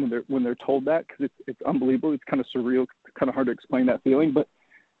inside them when they're told that, because it's unbelievable. It's kind of surreal. It's kind of hard to explain that feeling, but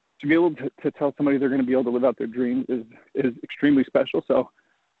to be able to tell somebody they're going to be able to live out their dreams is extremely special. So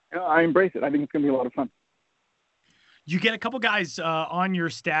I embrace it. I think it's going to be a lot of fun. You get a couple guys on your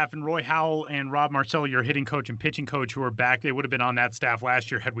staff, and Roy Howell and Rob Marcello, your hitting coach and pitching coach, who are back. They would have been on that staff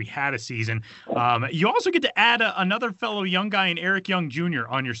last year had we had a season. You also get to add another fellow young guy in Eric Young Jr.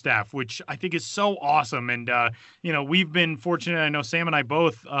 on your staff, which I think is so awesome. And, we've been fortunate, I know Sam and I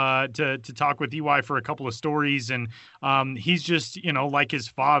both, to talk with EY for a couple of stories. And he's just, like his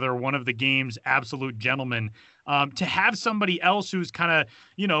father, one of the game's absolute gentlemen. To have somebody else who's kind of,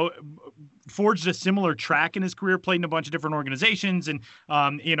 forged a similar track in his career, played in a bunch of different organizations and,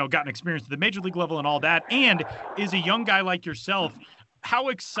 gotten experience at the major league level and all that, and is a young guy like yourself. how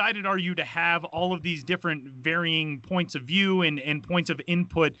excited are you to have all of these different varying points of view and points of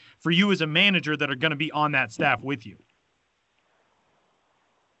input for you as a manager that are going to be on that staff with you?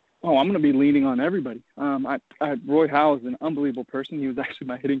 Oh, I'm going to be leaning on everybody. Roy Howe is an unbelievable person. He was actually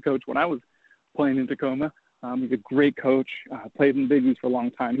my hitting coach when I was playing in Tacoma. He's a great coach, played in the big leagues for a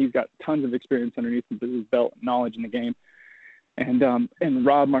long time. He's got tons of experience underneath his belt, knowledge in the game. And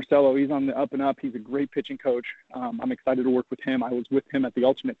Rob Marcello, he's on the up and up. He's a great pitching coach. I'm excited to work with him. I was with him at the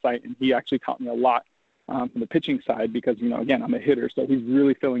alternate site, and he actually taught me a lot from the pitching side because, again, I'm a hitter, so he's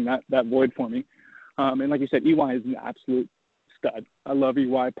really filling that void for me. And like you said, EY is an absolute stud. I love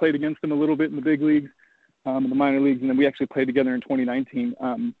EY. Played against him a little bit in the big leagues, in the minor leagues, and then we actually played together in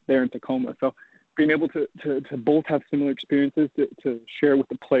 2019 there in Tacoma. So being able to both have similar experiences to share with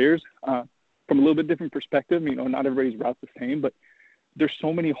the players from a little bit different perspective. Not everybody's route's the same, but there's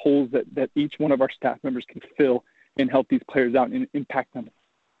so many holes that each one of our staff members can fill and help these players out and impact them.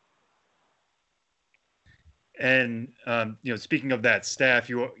 And, speaking of that staff,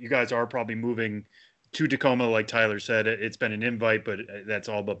 you guys are probably moving to Tacoma, like Tyler said. It's been an invite, but that's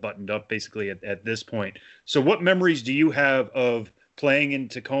all but buttoned up basically at this point. So what memories do you have of playing in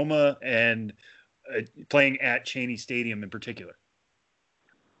Tacoma and playing at Cheney Stadium in particular?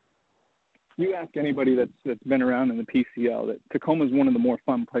 You ask anybody that's been around in the PCL that Tacoma is one of the more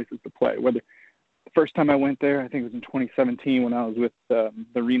fun places to play. Whether the first time I went there, I think it was in 2017 when I was with the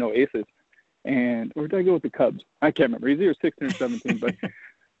Reno Aces, or did I go with the Cubs? I can't remember. It's either 16 or 17, but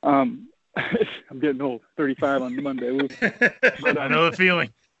I'm getting old. 35 on Monday. But I know the feeling.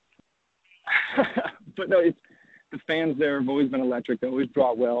 But no, the fans there have always been electric. They always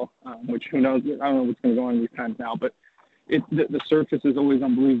draw well, which who knows? I don't know what's going to go on these times now, but the surface is always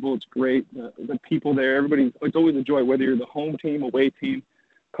unbelievable. It's great. The people there, it's always a joy, whether you're the home team, away team,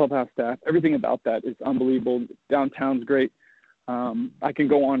 clubhouse staff, everything about that is unbelievable. Downtown's great. I can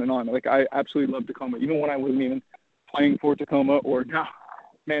go on and on. Like, I absolutely love Tacoma. Even when I wasn't even playing for Tacoma or now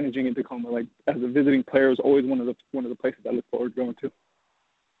managing in Tacoma, like as a visiting player, it was always one of the places I look forward to going to.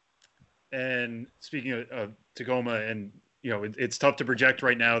 And speaking of Tacoma, and it's tough to project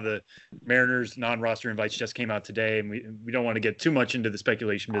right now. The Mariners non-roster invites just came out today, and we don't want to get too much into the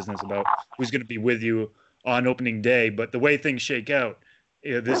speculation business about who's going to be with you on opening day. But the way things shake out,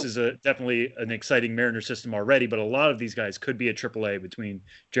 this is definitely an exciting Mariner system already. But a lot of these guys could be at AAA between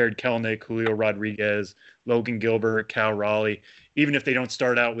Jared Kelenic, Julio Rodriguez, Logan Gilbert, Cal Raleigh. Even if they don't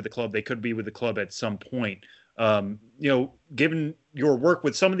start out with the club, they could be with the club at some point. Given your work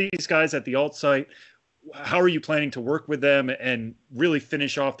with some of these guys at the alt site, how are you planning to work with them and really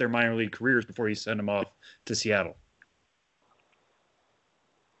finish off their minor league careers before you send them off to Seattle?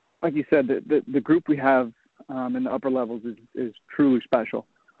 Like you said, the group we have in the upper levels is truly special.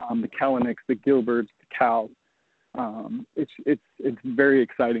 The Kellenics, the Gilberts, the Cals. It's very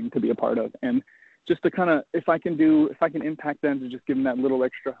exciting to be a part of. And just to kind of, if I can impact them to just give them that little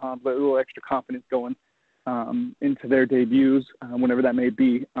extra hump, that little extra confidence going into their debuts, whenever that may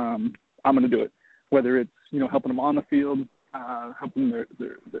be, I'm going to do it. Whether it's, helping them on the field, helping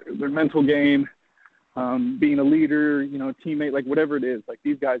their mental game, being a leader, teammate, like whatever it is, like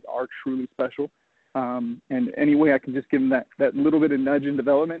these guys are truly special. And any way I can just give them that little bit of nudge in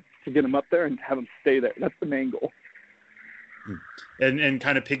development to get them up there and have them stay there. That's the main goal. And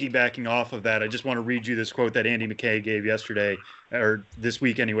kind of piggybacking off of that, I just want to read you this quote that Andy McKay gave yesterday, or this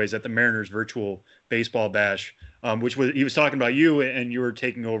week anyways, at the Mariners virtual baseball bash, he was talking about you and you were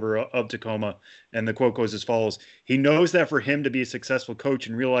taking over of Tacoma. And the quote goes as follows: "He knows that for him to be a successful coach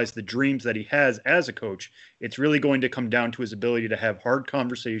and realize the dreams that he has as a coach, it's really going to come down to his ability to have hard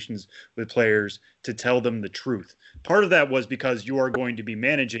conversations with players to tell them the truth." Part of that was because you are going to be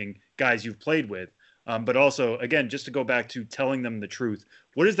managing guys you've played with. But also, again, just to go back to telling them the truth,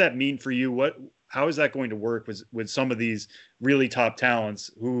 what does that mean for you? How is that going to work with some of these really top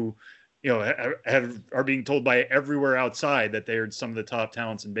talents who, are being told by everywhere outside that they're some of the top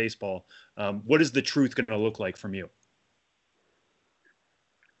talents in baseball? What is the truth going to look like from you?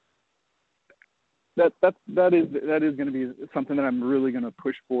 That is going to be something that I'm really going to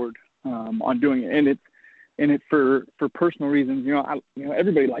push forward on doing it, and it's for personal reasons.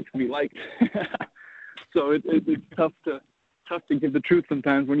 Everybody likes to be liked. So it's tough to give the truth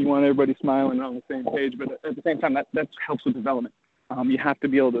sometimes when you want everybody smiling and on the same page. But at the same time, that helps with development. You have to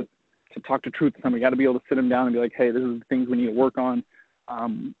be able to talk to truth to somebody. You got to be able to sit them down and be like, hey, this is the things we need to work on.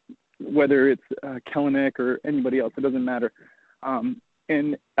 Whether it's Kellenic or anybody else, it doesn't matter.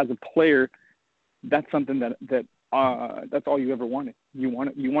 And as a player, that's something that's all you ever wanted. You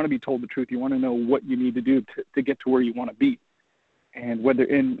want to be told the truth. You want to know what you need to do to get to where you want to be. And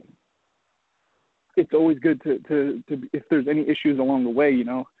it's always good to if there's any issues along the way, you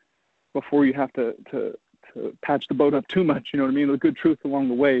know, before you have to patch the boat up too much, you know what I mean? The good truth along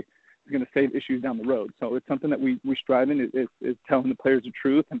the way is going to save issues down the road. So it's something that we strive in is telling the players the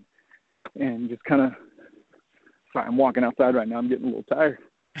truth and just kind of, sorry, I'm walking outside right now. I'm getting a little tired.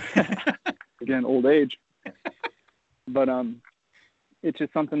 Again, old age. But it's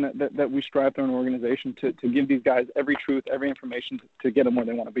just something that we strive through an organization to give these guys every truth, every information to get them where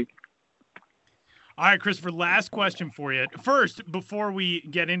they want to be. All right, Kristopher, last question for you. First, before we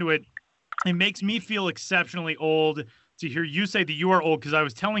get into it, it makes me feel exceptionally old to hear you say that you are old, because I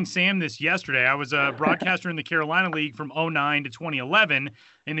was telling Sam this yesterday. I was a broadcaster in the Carolina League from 2009 to 2011,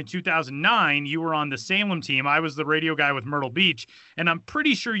 and in 2009, you were on the Salem team. I was the radio guy with Myrtle Beach, and I'm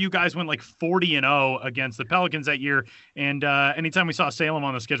pretty sure you guys went like 40-0 against the Pelicans that year, and anytime we saw Salem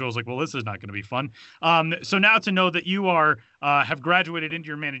on the schedule, I was like, well, this is not going to be fun. So now to know that you are have graduated into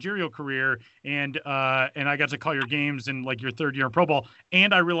your managerial career, and I got to call your games in like your third year in Pro Bowl,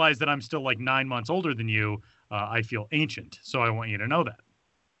 and I realized that I'm still like 9 months older than you. I feel ancient, so I want you to know that.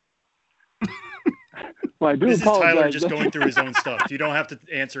 Well, I do this apologize. is Tyler just going through his own stuff. You don't have to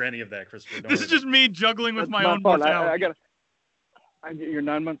answer any of that, Kristopher. This is just me juggling with my own mortality. You're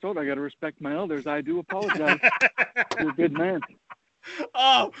 9 months old. I got to respect my elders. I do apologize. You're a good man.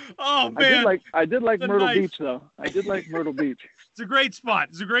 Oh man! I did like Myrtle Beach, though. I did like Myrtle Beach. It's a great spot.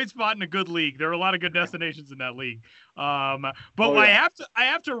 It's a great spot in a good league. There are a lot of good destinations in that league. But I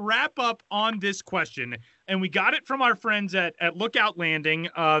have to wrap up on this question, and we got it from our friends at Lookout Landing,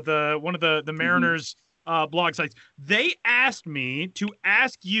 one of the Mariners blog sites. They asked me to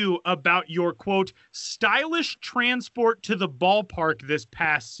ask you about your quote stylish transport to the ballpark this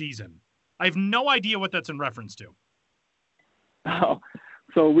past season. I have no idea what that's in reference to. Oh,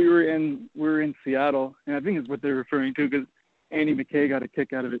 so we were in Seattle, and I think it's what they're referring to because Andy McKay got a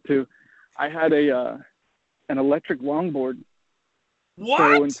kick out of it too. I had an electric longboard. What?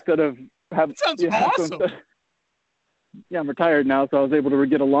 So instead of having, that sounds awesome. I'm retired now, so I was able to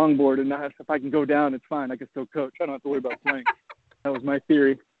get a longboard, and now if I can go down, it's fine. I can still coach. I don't have to worry about playing. That was my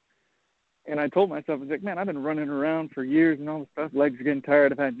theory. And I told myself, I was like, man, I've been running around for years and all this stuff. Legs are getting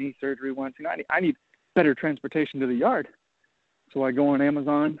tired. I've had knee surgery once. You know, I need better transportation to the yard. So I go on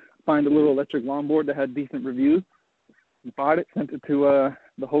Amazon, find a little electric longboard that had decent reviews, bought it, sent it to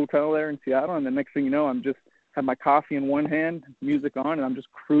the hotel there in Seattle, and the next thing you know, I'm just have my coffee in one hand, music on, and I'm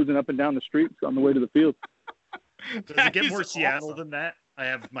just cruising up and down the streets on the way to the field. Does it get more Seattle than that? I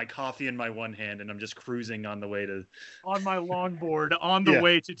have my coffee in my one hand, and I'm just cruising on the way to on my longboard on the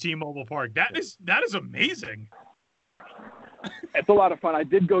way to T-Mobile Park. That is amazing. It's a lot of fun. I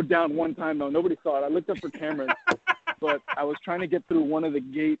did go down one time though. Nobody saw it. I looked up for cameras. But I was trying to get through one of the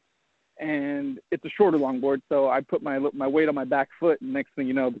gates, and it's a shorter longboard, so I put my weight on my back foot, and next thing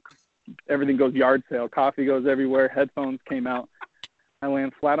you know, everything goes yard sale. Coffee goes everywhere. Headphones came out. I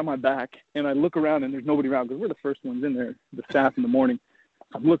land flat on my back, and I look around, and there's nobody around because we're the first ones in there, the staff in the morning.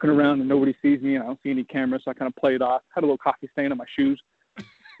 I'm looking around, and nobody sees me, and I don't see any cameras, so I kind of play it off. Had a little coffee stain on my shoes,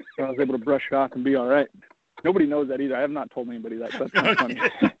 so I was able to brush it off and be all right. Nobody knows that either. I have not told anybody that, so that's kind of funny.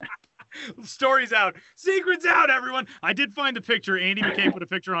 Stories out, secrets out, everyone. I did find the picture. Andy McKay put a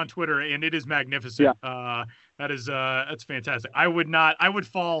picture on Twitter, and it is magnificent. Yeah. That's fantastic. I would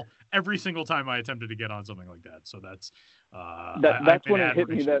fall every single time I attempted to get on something like that. So that's when it hit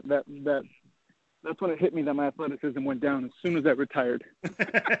me that's when it hit me that my athleticism went down as soon as I retired.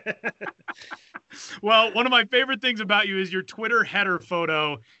 Well, one of my favorite things about you is your Twitter header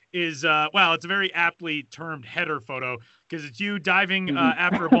photo is, it's a very aptly termed header photo because it's you diving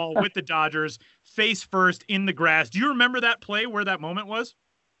after a ball with the Dodgers, face first in the grass. Do you remember that play where that moment was?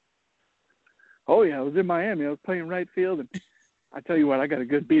 Oh, yeah. I was in Miami. I was playing right field, and I tell you what, I got a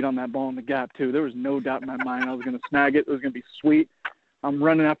good beat on that ball in the gap, too. There was no doubt in my mind I was going to snag it. It was going to be sweet. I'm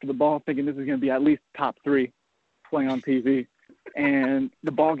running after the ball thinking this is going to be at least top 3 playing on TV. And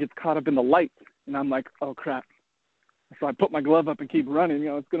the ball gets caught up in the lights, and I'm like, oh, crap. So I put my glove up and keep running. You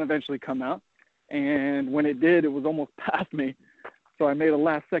know, it's going to eventually come out. And when it did, it was almost past me. So I made a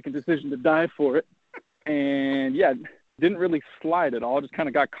last-second decision to dive for it. And, didn't really slide at all. Just kind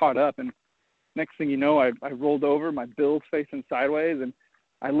of got caught up. And next thing you know, I rolled over, my bill's facing sideways, and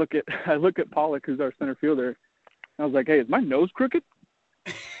I look at Pollock, who's our center fielder. I was like, hey, is my nose crooked?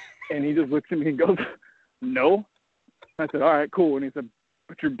 And he just looks at me and goes, no. I said, all right, cool. And he said,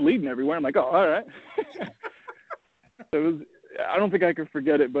 but you're bleeding everywhere. I'm like, oh, all right. I don't think I could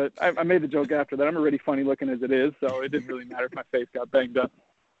forget it, but I made the joke after that. I'm already funny looking as it is, so it didn't really matter if my face got banged up.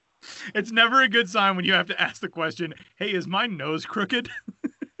 It's never a good sign when you have to ask the question, hey, is my nose crooked?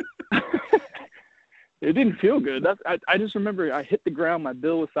 It didn't feel good. I just remember I hit the ground, my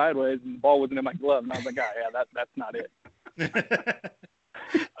bill was sideways, and the ball wasn't in my glove, and I was like, that's not it.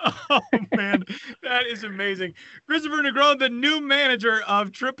 Oh man, that is amazing. Kristopher Negrón, the new manager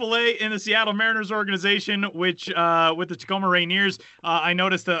of AAA in the Seattle Mariners organization, which with the Tacoma Rainiers. I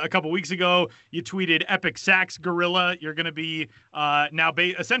noticed a couple weeks ago you tweeted Epic Sax Gorilla. You're going to be now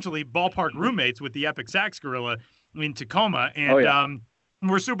essentially ballpark roommates with the Epic Sax Gorilla in Tacoma, and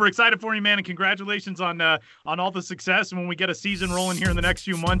we're super excited for you, man, and congratulations on all the success. And when we get a season rolling here in the next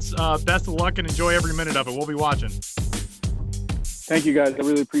few months, best of luck and enjoy every minute of it. We'll be watching. Thank you, guys. I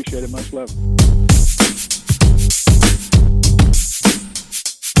really appreciate it. Much love.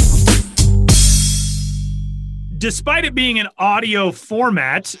 Despite it being an audio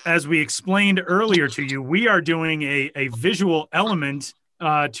format, as we explained earlier to you, we are doing a visual element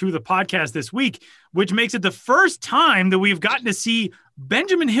to the podcast this week, which makes it the first time that we've gotten to see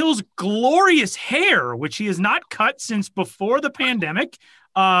Benjamin Hill's glorious hair, which he has not cut since before the pandemic.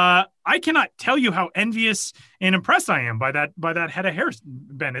 I cannot tell you how envious and impressed I am by that head of hair,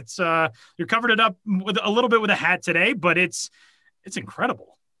 Ben. It's you're covered it up with a little bit with a hat today, but it's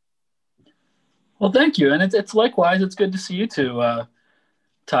incredible. Well, thank you, and it's likewise. It's good to see you too,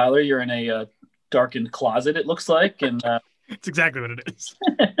 Tyler. You're in a darkened closet, it looks like, and it's exactly what it is.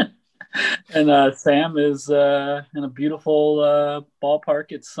 And Sam is in a beautiful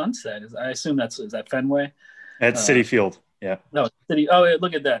ballpark at Sunset. I assume is that Fenway? At Citi Field. Yeah. No, City. Oh,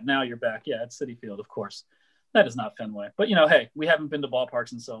 look at that. Now you're back. Yeah, it's Citi Field, of course. That is not Fenway. But, hey, we haven't been to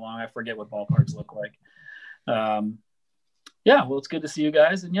ballparks in so long. I forget what ballparks look like. Yeah, well, it's good to see you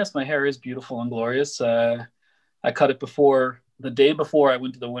guys. And, yes, my hair is beautiful and glorious. I cut it the day before I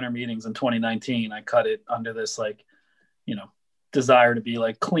went to the winter meetings in 2019. I cut it under this, desire to be,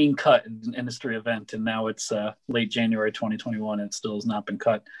 clean cut in an industry event. And now it's late January 2021, and it still has not been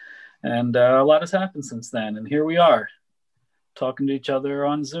cut. And a lot has happened since then. And here we are, talking to each other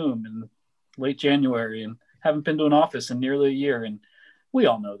on Zoom in late January, and haven't been to an office in nearly a year. And we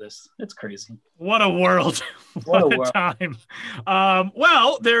all know this. It's crazy. What a world. What a time.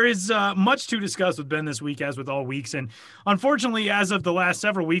 Well, there is much to discuss with Ben this week, as with all weeks. And unfortunately, as of the last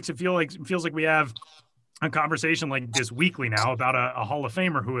several weeks, it feels like we have a conversation like this weekly now about a Hall of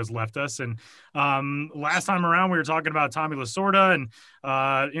Famer who has left us. And last time around, we were talking about Tommy Lasorda,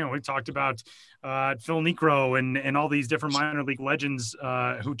 and we talked about Phil Necro and all these different minor league legends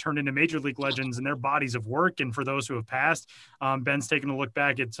who turned into major league legends and their bodies of work. And for those who have passed, Ben's taking a look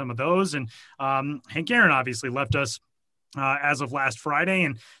back at some of those. And Hank Aaron obviously left us as of last Friday.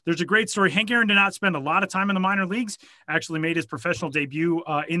 And there's a great story. Hank Aaron did not spend a lot of time in the minor leagues, actually made his professional debut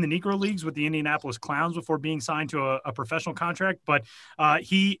in the Negro Leagues with the Indianapolis Clowns before being signed to a professional contract. But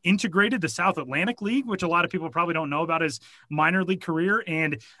he integrated the South Atlantic League, which a lot of people probably don't know about his minor league career.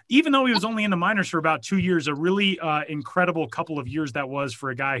 And even though he was only in the minors for about 2 years, a really incredible couple of years that was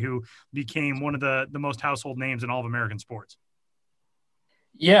for a guy who became one of the most household names in all of American sports.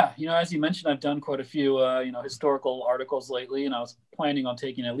 Yeah, as you mentioned, I've done quite a few, historical articles lately, and I was planning on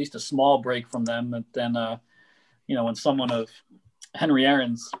taking at least a small break from them. But then, when someone of Henry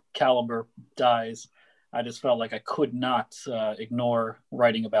Aaron's caliber dies, I just felt like I could not ignore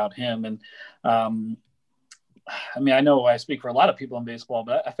writing about him. And I know I speak for a lot of people in baseball,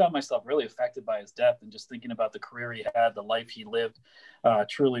 but I found myself really affected by his death, and just thinking about the career he had, the life he lived,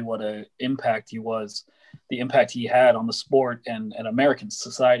 truly what an impact he was. The impact he had on the sport and American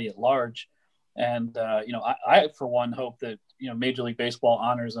society at large. And, I, for one, hope that, Major League Baseball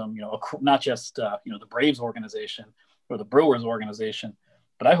honors him, not just, the Braves organization or the Brewers organization,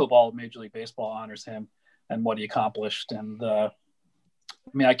 but I hope all of Major League Baseball honors him and what he accomplished. And,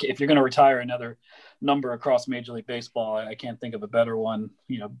 if you're going to retire another number across Major League Baseball, I can't think of a better one,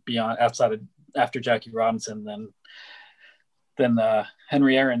 after Jackie Robinson than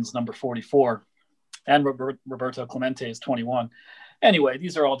Henry Aaron's number 44. And Roberto Clemente's 21. Anyway,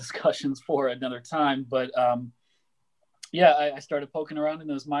 these are all discussions for another time. But, I started poking around in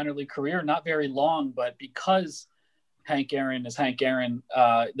his minor league career, not very long, but because Hank Aaron is Hank Aaron,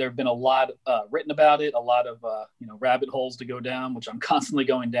 there have been a lot written about it, a lot of, rabbit holes to go down, which I'm constantly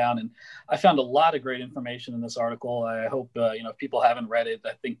going down. And I found a lot of great information in this article. I hope, if people haven't read it,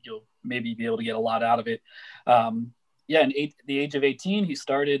 I think you'll maybe be able to get a lot out of it. The age of 18, he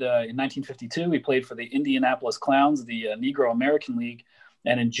started in 1952. He played for the Indianapolis Clowns, the Negro American League.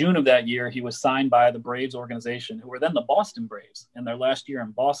 And in June of that year, he was signed by the Braves organization, who were then the Boston Braves, in their last year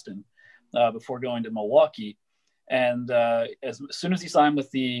in Boston before going to Milwaukee. And as soon as he signed with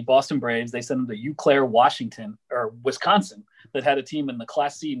the Boston Braves, they sent him to Eau Claire, Wisconsin, that had a team in the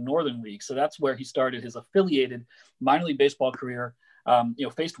Class C Northern League. So that's where he started his affiliated minor league baseball career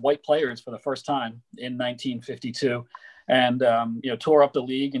faced white players for the first time in 1952 and, tore up the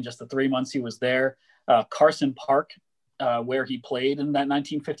league in just the 3 months he was there. Carson Park, where he played in that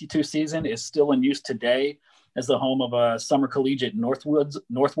 1952 season, is still in use today as the home of a summer collegiate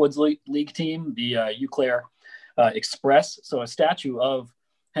Northwoods League team, the Eau Claire Express. So a statue of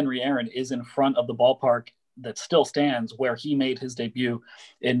Henry Aaron is in front of the ballpark that still stands where he made his debut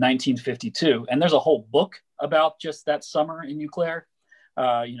in 1952. And there's a whole book about just that summer in Eau Claire.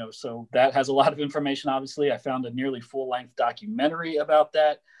 So that has a lot of information, obviously. I found a nearly full-length documentary about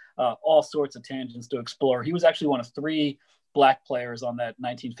that, all sorts of tangents to explore. He was actually one of 3 black players on that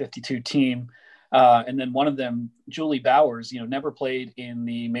 1952 team. And then one of them, Julie Bowers, never played in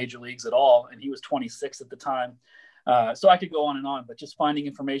the major leagues at all. And he was 26 at the time. So I could go on, but just finding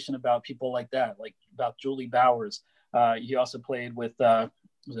information about people like that, like about Julie Bowers. He also played with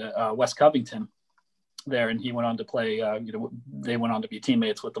Wes Covington there, and he went on to play, they went on to be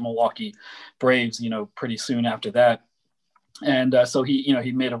teammates with the Milwaukee Braves, pretty soon after that. And so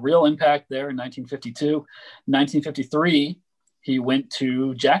he made a real impact there in 1952. 1953, he went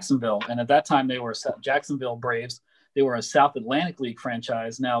to Jacksonville. And at that time, they were Jacksonville Braves. They were a South Atlantic League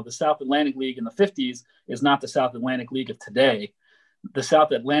franchise. Now, the South Atlantic League in the 50s is not the South Atlantic League of today. The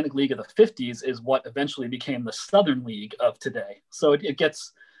South Atlantic League of the 50s is what eventually became the Southern League of today. So it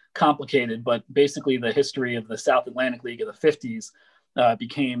gets complicated, but basically the history of the South Atlantic League of the 50s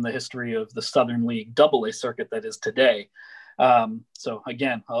became the history of the Southern League AA circuit that is today. So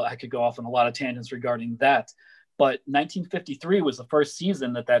again, I could go off on a lot of tangents regarding that. But 1953 was the first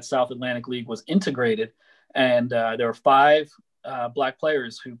season that South Atlantic League was integrated. And there were 5 black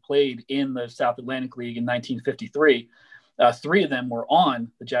players who played in the South Atlantic League in 1953. 3 of them were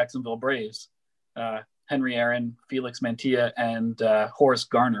on the Jacksonville Braves, Henry Aaron, Felix Mantilla, and Horace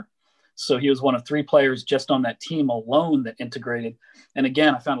Garner. So he was one of 3 players just on that team alone that integrated. And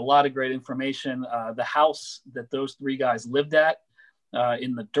again, I found a lot of great information. The house that those 3 guys lived at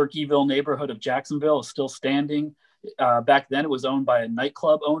in the Durkeeville neighborhood of Jacksonville is still standing. Back then, it was owned by a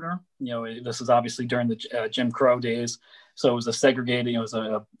nightclub owner. This is obviously during the Jim Crow days. So it was a segregated, it was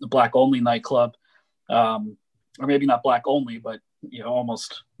a black-only nightclub. Or maybe not black only, but,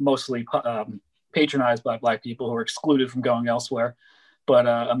 almost mostly patronized by black people who were excluded from going elsewhere. But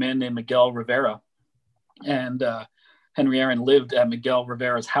a man named Miguel Rivera. And Henry Aaron lived at Miguel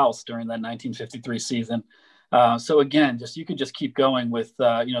Rivera's house during that 1953 season. So again, you could just keep going with,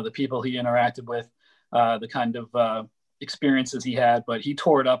 the people he interacted with, the kind of experiences he had. But he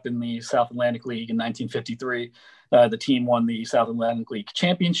tore it up in the South Atlantic League in 1953. The team won the South Atlantic League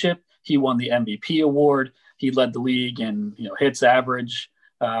championship. He won the MVP award. He led the league in, hits average,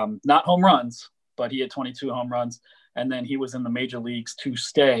 not home runs, but he had 22 home runs. And then he was in the major leagues to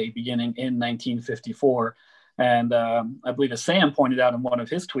stay beginning in 1954. And I believe, as Sam pointed out in one of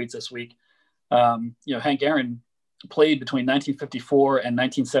his tweets this week, Hank Aaron played between 1954 and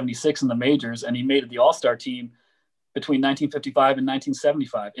 1976 in the majors, and he made the All-Star team between 1955 and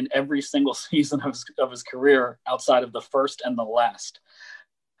 1975 in every single season of his career outside of the first and the last.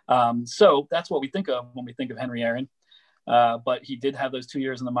 So that's what we think of when we think of Henry Aaron. But he did have those 2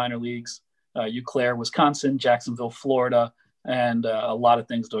 years in the minor leagues, Eau Claire, Wisconsin, Jacksonville, Florida, and a lot of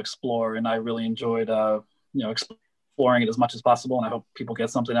things to explore. And I really enjoyed, exploring it as much as possible. And I hope people get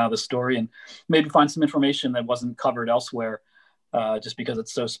something out of this story and maybe find some information that wasn't covered elsewhere, just because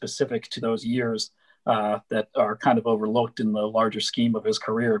it's so specific to those years that are kind of overlooked in the larger scheme of his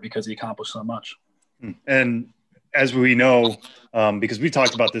career because he accomplished so much. And as we know, because we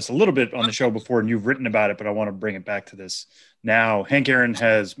talked about this a little bit on the show before and you've written about it, but I want to bring it back to this now. Hank Aaron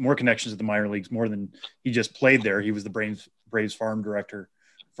has more connections to the minor leagues, more than he just played there. He was the Braves farm director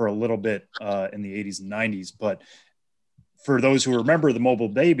for a little bit in the 80s and 90s. But for those who remember the Mobile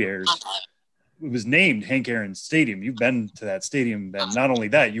Bay Bears, it was named Hank Aaron Stadium. You've been to that stadium, Ben. Not only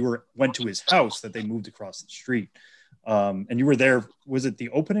that, you went to his house that they moved across the street. And you were there. Was it the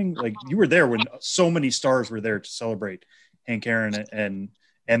opening? Like, you were there when so many stars were there to celebrate Hank Aaron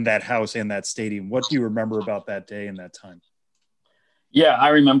and that house and that stadium. What do you remember about that day and that time? Yeah, I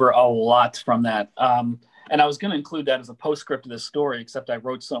remember a lot from that. And I was going to include that as a postscript to this story, except I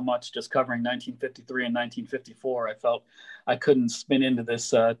wrote so much just covering 1953 and 1954. I felt I couldn't spin into this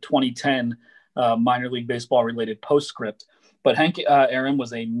 2010 minor league baseball related postscript. But Hank Aaron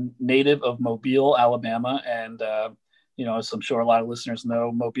was a native of Mobile, Alabama. And, as I'm sure a lot of listeners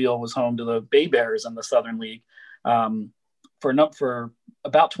know, Mobile was home to the Bay Bears in the Southern League for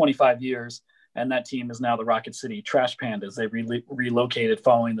about 25 years. And that team is now the Rocket City Trash Pandas. They relocated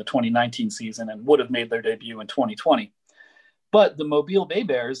following the 2019 season and would have made their debut in 2020. But the Mobile Bay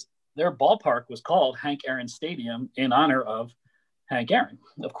Bears, their ballpark was called Hank Aaron Stadium in honor of Hank Aaron,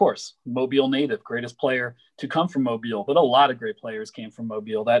 of course, Mobile native, greatest player to come from Mobile, but a lot of great players came from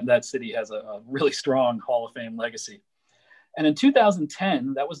Mobile. That city has a really strong Hall of Fame legacy. And in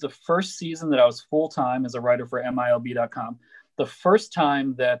 2010, that was the first season that I was full-time as a writer for MILB.com. The first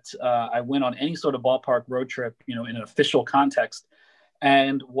time that I went on any sort of ballpark road trip, in an official context.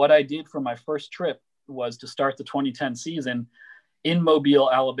 And what I did for my first trip was to start the 2010 season in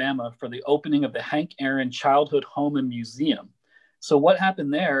Mobile, Alabama, for the opening of the Hank Aaron Childhood Home and Museum. So what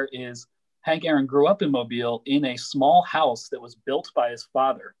happened there is Hank Aaron grew up in Mobile in a small house that was built by his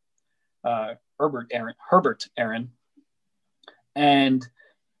father, Herbert Aaron. And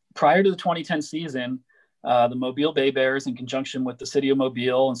prior to the 2010 season, the Mobile Bay Bears, in conjunction with the city of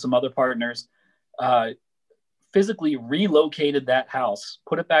Mobile and some other partners, physically relocated that house,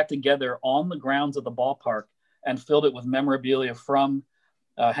 put it back together on the grounds of the ballpark, and filled it with memorabilia from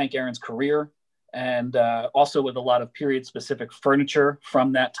Hank Aaron's career, and also with a lot of period-specific furniture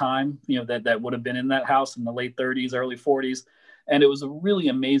from that time, that would have been in that house in the late 30s, early 40s. And it was a really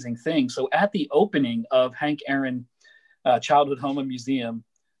amazing thing. So at the opening of Hank Aaron Childhood Home and Museum,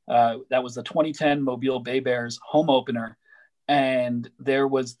 that was the 2010 Mobile Bay Bears home opener. And there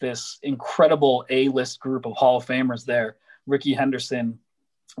was this incredible A-list group of Hall of Famers there: Rickey Henderson,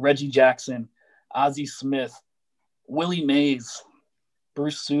 Reggie Jackson, Ozzie Smith, Willie Mays,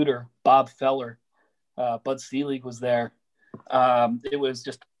 Bruce Sutter, Bob Feller, Bud Selig was there. It was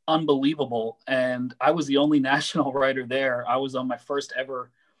just unbelievable. And I was the only national writer there. I was on my first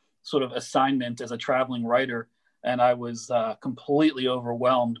ever sort of assignment as a traveling writer, and I was completely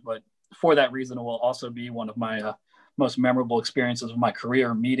overwhelmed. But for that reason, it will also be one of my most memorable experiences of my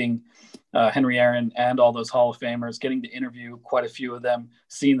career, meeting Henry Aaron and all those Hall of Famers, getting to interview quite a few of them,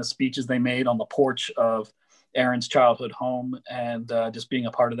 seeing the speeches they made on the porch of Aaron's childhood home, and just being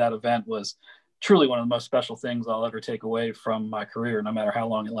a part of that event was truly one of the most special things I'll ever take away from my career, no matter how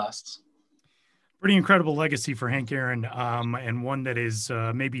long it lasts. Pretty incredible legacy for Hank Aaron, and one that is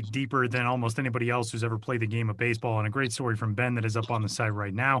maybe deeper than almost anybody else who's ever played the game of baseball, and a great story from Ben that is up on the site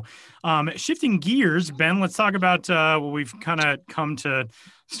right now. Shifting gears, Ben, let's talk about what we've kind of come to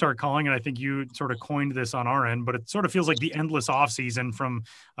start calling, and I think you sort of coined this on our end, but it sort of feels like the endless offseason from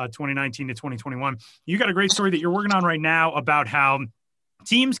 2019 to 2021. You got a great story that you're working on right now about how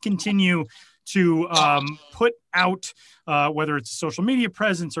teams continue to put out, whether it's social media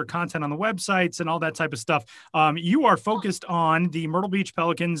presence or content on the websites and all that type of stuff. You are focused on the Myrtle Beach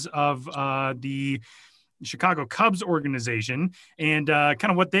Pelicans of the Chicago Cubs organization, and kind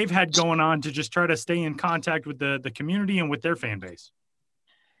of what they've had going on to just try to stay in contact with the community and with their fan base.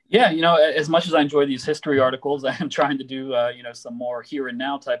 Yeah, as much as I enjoy these history articles, I am trying to do, some more here and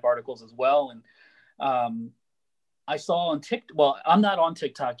now type articles as well. And I saw on TikTok, well, I'm not on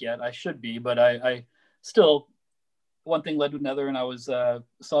TikTok yet. I should be, but I still, one thing led to another. And I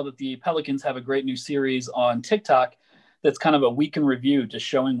saw that the Pelicans have a great new series on TikTok that's kind of a week in review, just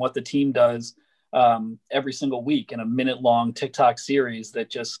showing what the team does every single week in a minute-long TikTok series that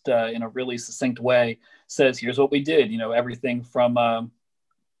just in a really succinct way says, here's what we did, everything from,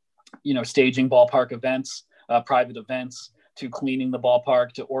 staging ballpark events, private events, to cleaning the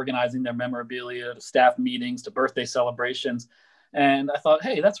ballpark, to organizing their memorabilia, to staff meetings, to birthday celebrations. And I thought,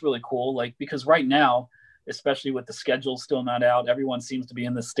 hey, that's really cool. Because right now, especially with the schedule still not out, everyone seems to be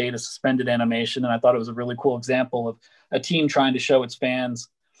in this state of suspended animation. And I thought it was a really cool example of a team trying to show its fans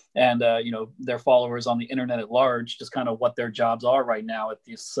and, their followers on the internet at large, just kind of what their jobs are right now at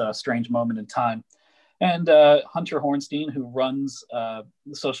this strange moment in time. And Hunter Hornstein, who runs the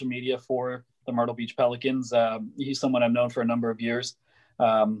social media for the Myrtle Beach Pelicans, he's someone I've known for a number of years.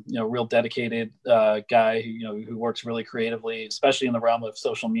 Real dedicated guy who works really creatively, especially in the realm of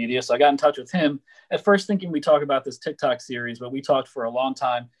social media. So I got in touch with him at first thinking we'd talk about this TikTok series, but we talked for a long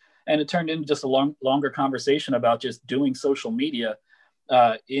time, and it turned into just a longer conversation about just doing social media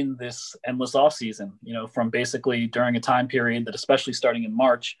in this endless off season, from basically during a time period that, especially starting in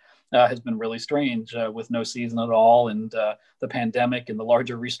March, has been really strange with no season at all, and the pandemic and the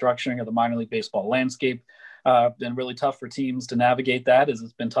larger restructuring of the minor league baseball landscape. Been really tough for teams to navigate that, as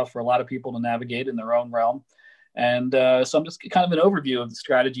it's been tough for a lot of people to navigate in their own realm. And so I'm just kind of an overview of the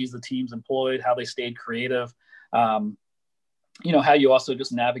strategies the teams employed, how they stayed creative, how you also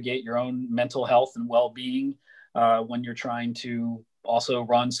just navigate your own mental health and well-being when you're trying to also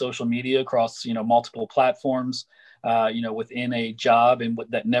run social media across, multiple platforms, within a job and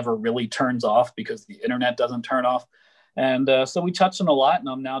that never really turns off because the internet doesn't turn off. And so we touched on a lot, and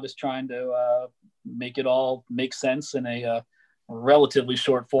I'm now just trying to make it all make sense in a relatively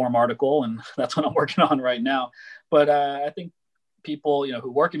short form article. And that's what I'm working on right now. But I think people,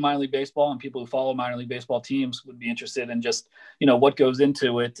 who work in minor league baseball and people who follow minor league baseball teams would be interested in just, what goes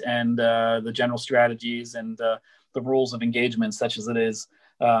into it and the general strategies and the rules of engagement, such as it is,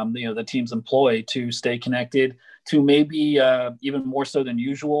 the teams employ to stay connected, to maybe even more so than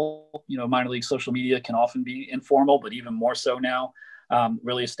usual. Minor league social media can often be informal, but even more so now,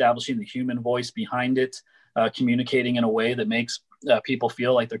 really establishing the human voice behind it, communicating in a way that makes people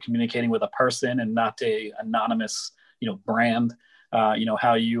feel like they're communicating with a person and not a anonymous, brand,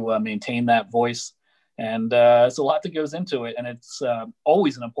 how you maintain that voice. And it's a lot that goes into it. And it's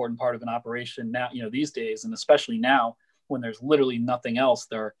always an important part of an operation now, these days, and especially now when there's literally nothing else.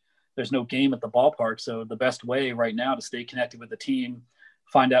 There's no game at the ballpark. So the best way right now to stay connected with the team,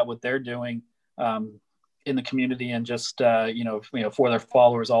 find out what they're doing in the community and just, for their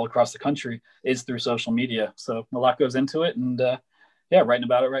followers all across the country is through social media. So a lot goes into it, and writing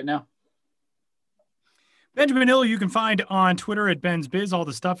about it right now. Benjamin Hill, you can find on Twitter at Ben's Biz, all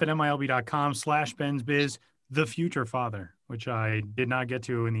the stuff at MILB.com/Ben's Biz, The Future Father, which I did not get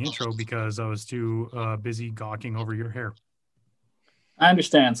to in the intro because I was too busy gawking over your hair. I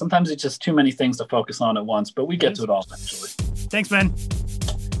understand. Sometimes it's just too many things to focus on at once, but we get to it all eventually. Thanks, Ben.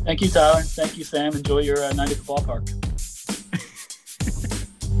 Thank you, Tyler. Thank you, Sam. Enjoy your night at the ballpark.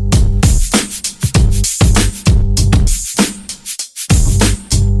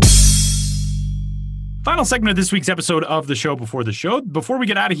 Final segment of this week's episode of the show before the show. Before we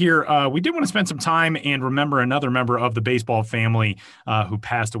get out of here, we did want to spend some time and remember another member of the baseball family who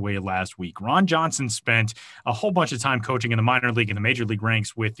passed away last week. Ron Johnson spent a whole bunch of time coaching in the minor league and the major league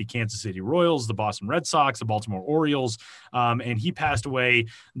ranks with the Kansas City Royals, the Boston Red Sox, the Baltimore Orioles, and he passed away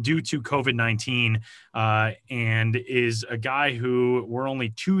due to COVID-19 and is a guy who we're only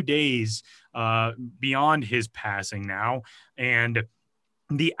 2 days beyond his passing now. And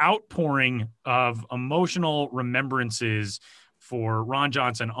the outpouring of emotional remembrances for Ron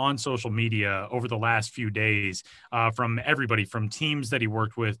Johnson on social media over the last few days from everybody, from teams that he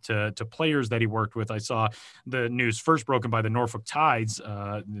worked with to players that he worked with. I saw the news first broken by the Norfolk Tides,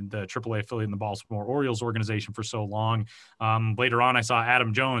 the AAA affiliate in the Baltimore Orioles organization for so long. Later on, I saw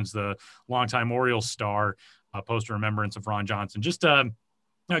Adam Jones, the longtime Orioles star, post a remembrance of Ron Johnson. Just a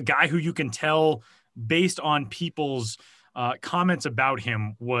guy who you can tell based on people's comments about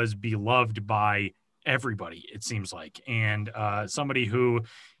him was beloved by everybody, it seems like. And somebody who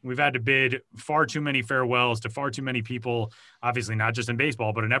we've had to bid far too many farewells to far too many people, obviously not just in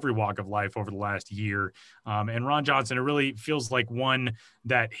baseball, but in every walk of life over the last year. And Ron Johnson, it really feels like one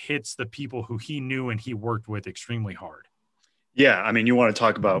that hits the people who he knew and he worked with extremely hard. Yeah, I mean, you want to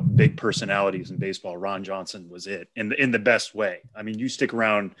talk about big personalities in baseball. Ron Johnson was it in the best way. I mean, you stick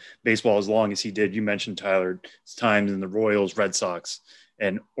around baseball as long as he did. You mentioned Tyler's times in the Royals, Red Sox,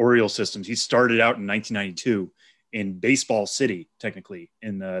 and Orioles systems. He started out in 1992 in Baseball City, technically,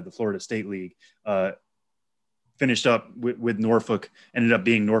 in the Florida State League. Finished up with Norfolk, ended up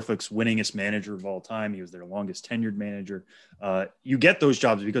being Norfolk's winningest manager of all time. He was their longest tenured manager. You get those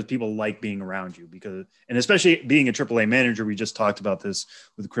jobs because people like being around you, and especially being a AAA manager. We just talked about this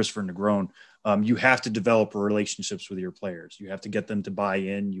with Kristopher Negrón. You have to develop relationships with your players. You have to get them to buy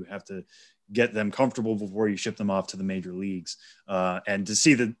in. You have to get them comfortable before you ship them off to the major leagues. And to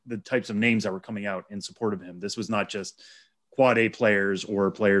see the types of names that were coming out in support of him, this was not just quad A players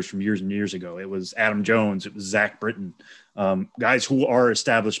or players from years and years ago. It was Adam Jones. It was Zach Britton, guys who are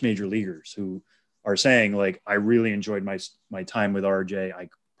established major leaguers who are saying, like, I really enjoyed my time with RJ. I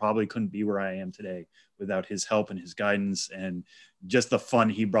probably couldn't be where I am today without his help and his guidance and just the fun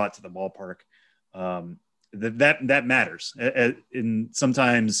he brought to the ballpark. That matters. And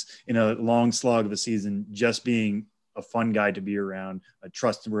sometimes in a long slog of a season, just being a fun guy to be around, a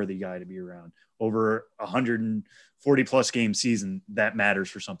trustworthy guy to be around over 140 plus game season, that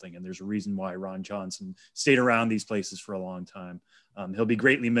matters for something. And there's a reason why Ron Johnson stayed around these places for a long time. He'll be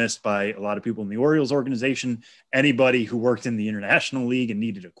greatly missed by a lot of people in the Orioles organization. Anybody who worked in the International League and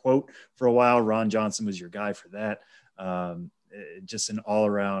needed a quote for a while, Ron Johnson was your guy for that. Just an all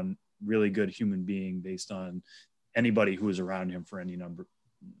around really good human being based on anybody who was around him for any number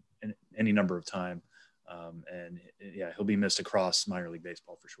of time. And yeah, he'll be missed across minor league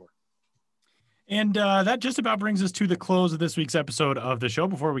baseball for sure. And that just about brings us to the close of this week's episode of the show.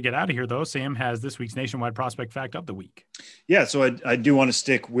 Before we get out of here, though, Sam has this week's Nationwide Prospect Fact of the Week. Yeah, so I do want to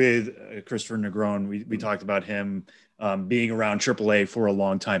stick with Kristopher Negrón. We talked about him being around AAA for a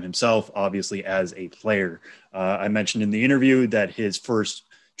long time himself, obviously as a player. I mentioned in the interview that his first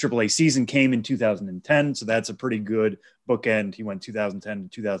AAA season came in 2010, so that's a pretty good bookend. He went 2010 to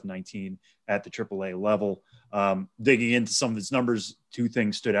 2019 at the AAA level. Digging into some of his numbers, two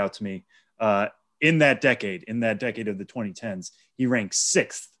things stood out to me. in that decade of the 2010s, he ranked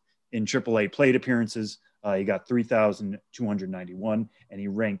 6th in AAA plate appearances. He got 3,291, and he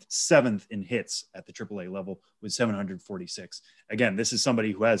ranked 7th in hits at the AAA level with 746. Again, this is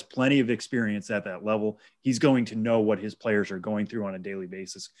somebody who has plenty of experience at that level. He's going to know what his players are going through on a daily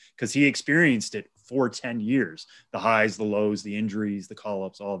basis because he experienced it for 10 years, the highs, the lows, the injuries, the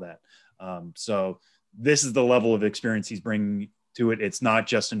call-ups, all that. So this is the level of experience he's bringing to it. It's not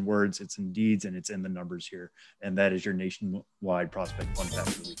just in words, it's in deeds, and it's in the numbers here. And that is your nationwide prospect fun fact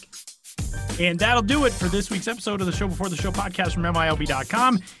of the week. And that'll do it for this week's episode of the Show Before the Show podcast from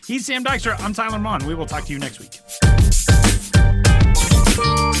MILB.com. He's Sam Dykstra. I'm Tyler Mon. We will talk to you next week.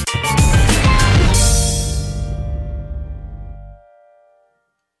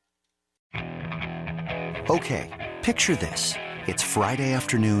 Okay, picture this. It's Friday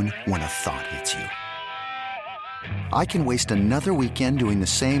afternoon when a thought hits you. I can waste another weekend doing the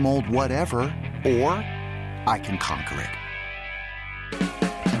same old whatever, or I can conquer it.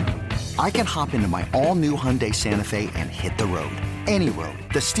 I can hop into my all-new Hyundai Santa Fe and hit the road. Any road.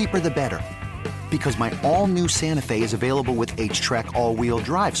 The steeper, the better. Because my all-new Santa Fe is available with H-Track all-wheel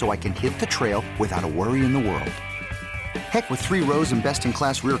drive, so I can hit the trail without a worry in the world. Heck, with 3 rows and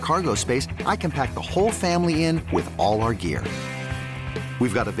best-in-class rear cargo space, I can pack the whole family in with all our gear.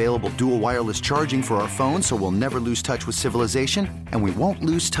 We've got available dual wireless charging for our phones, so we'll never lose touch with civilization, and we won't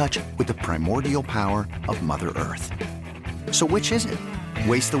lose touch with the primordial power of Mother Earth. So which is it?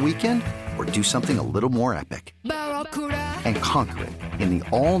 Waste the weekend or do something a little more epic? And conquer it in the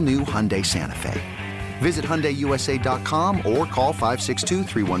all-new Hyundai Santa Fe. Visit HyundaiUSA.com or call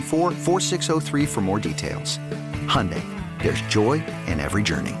 562-314-4603 for more details. Hyundai, there's joy in every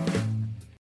journey.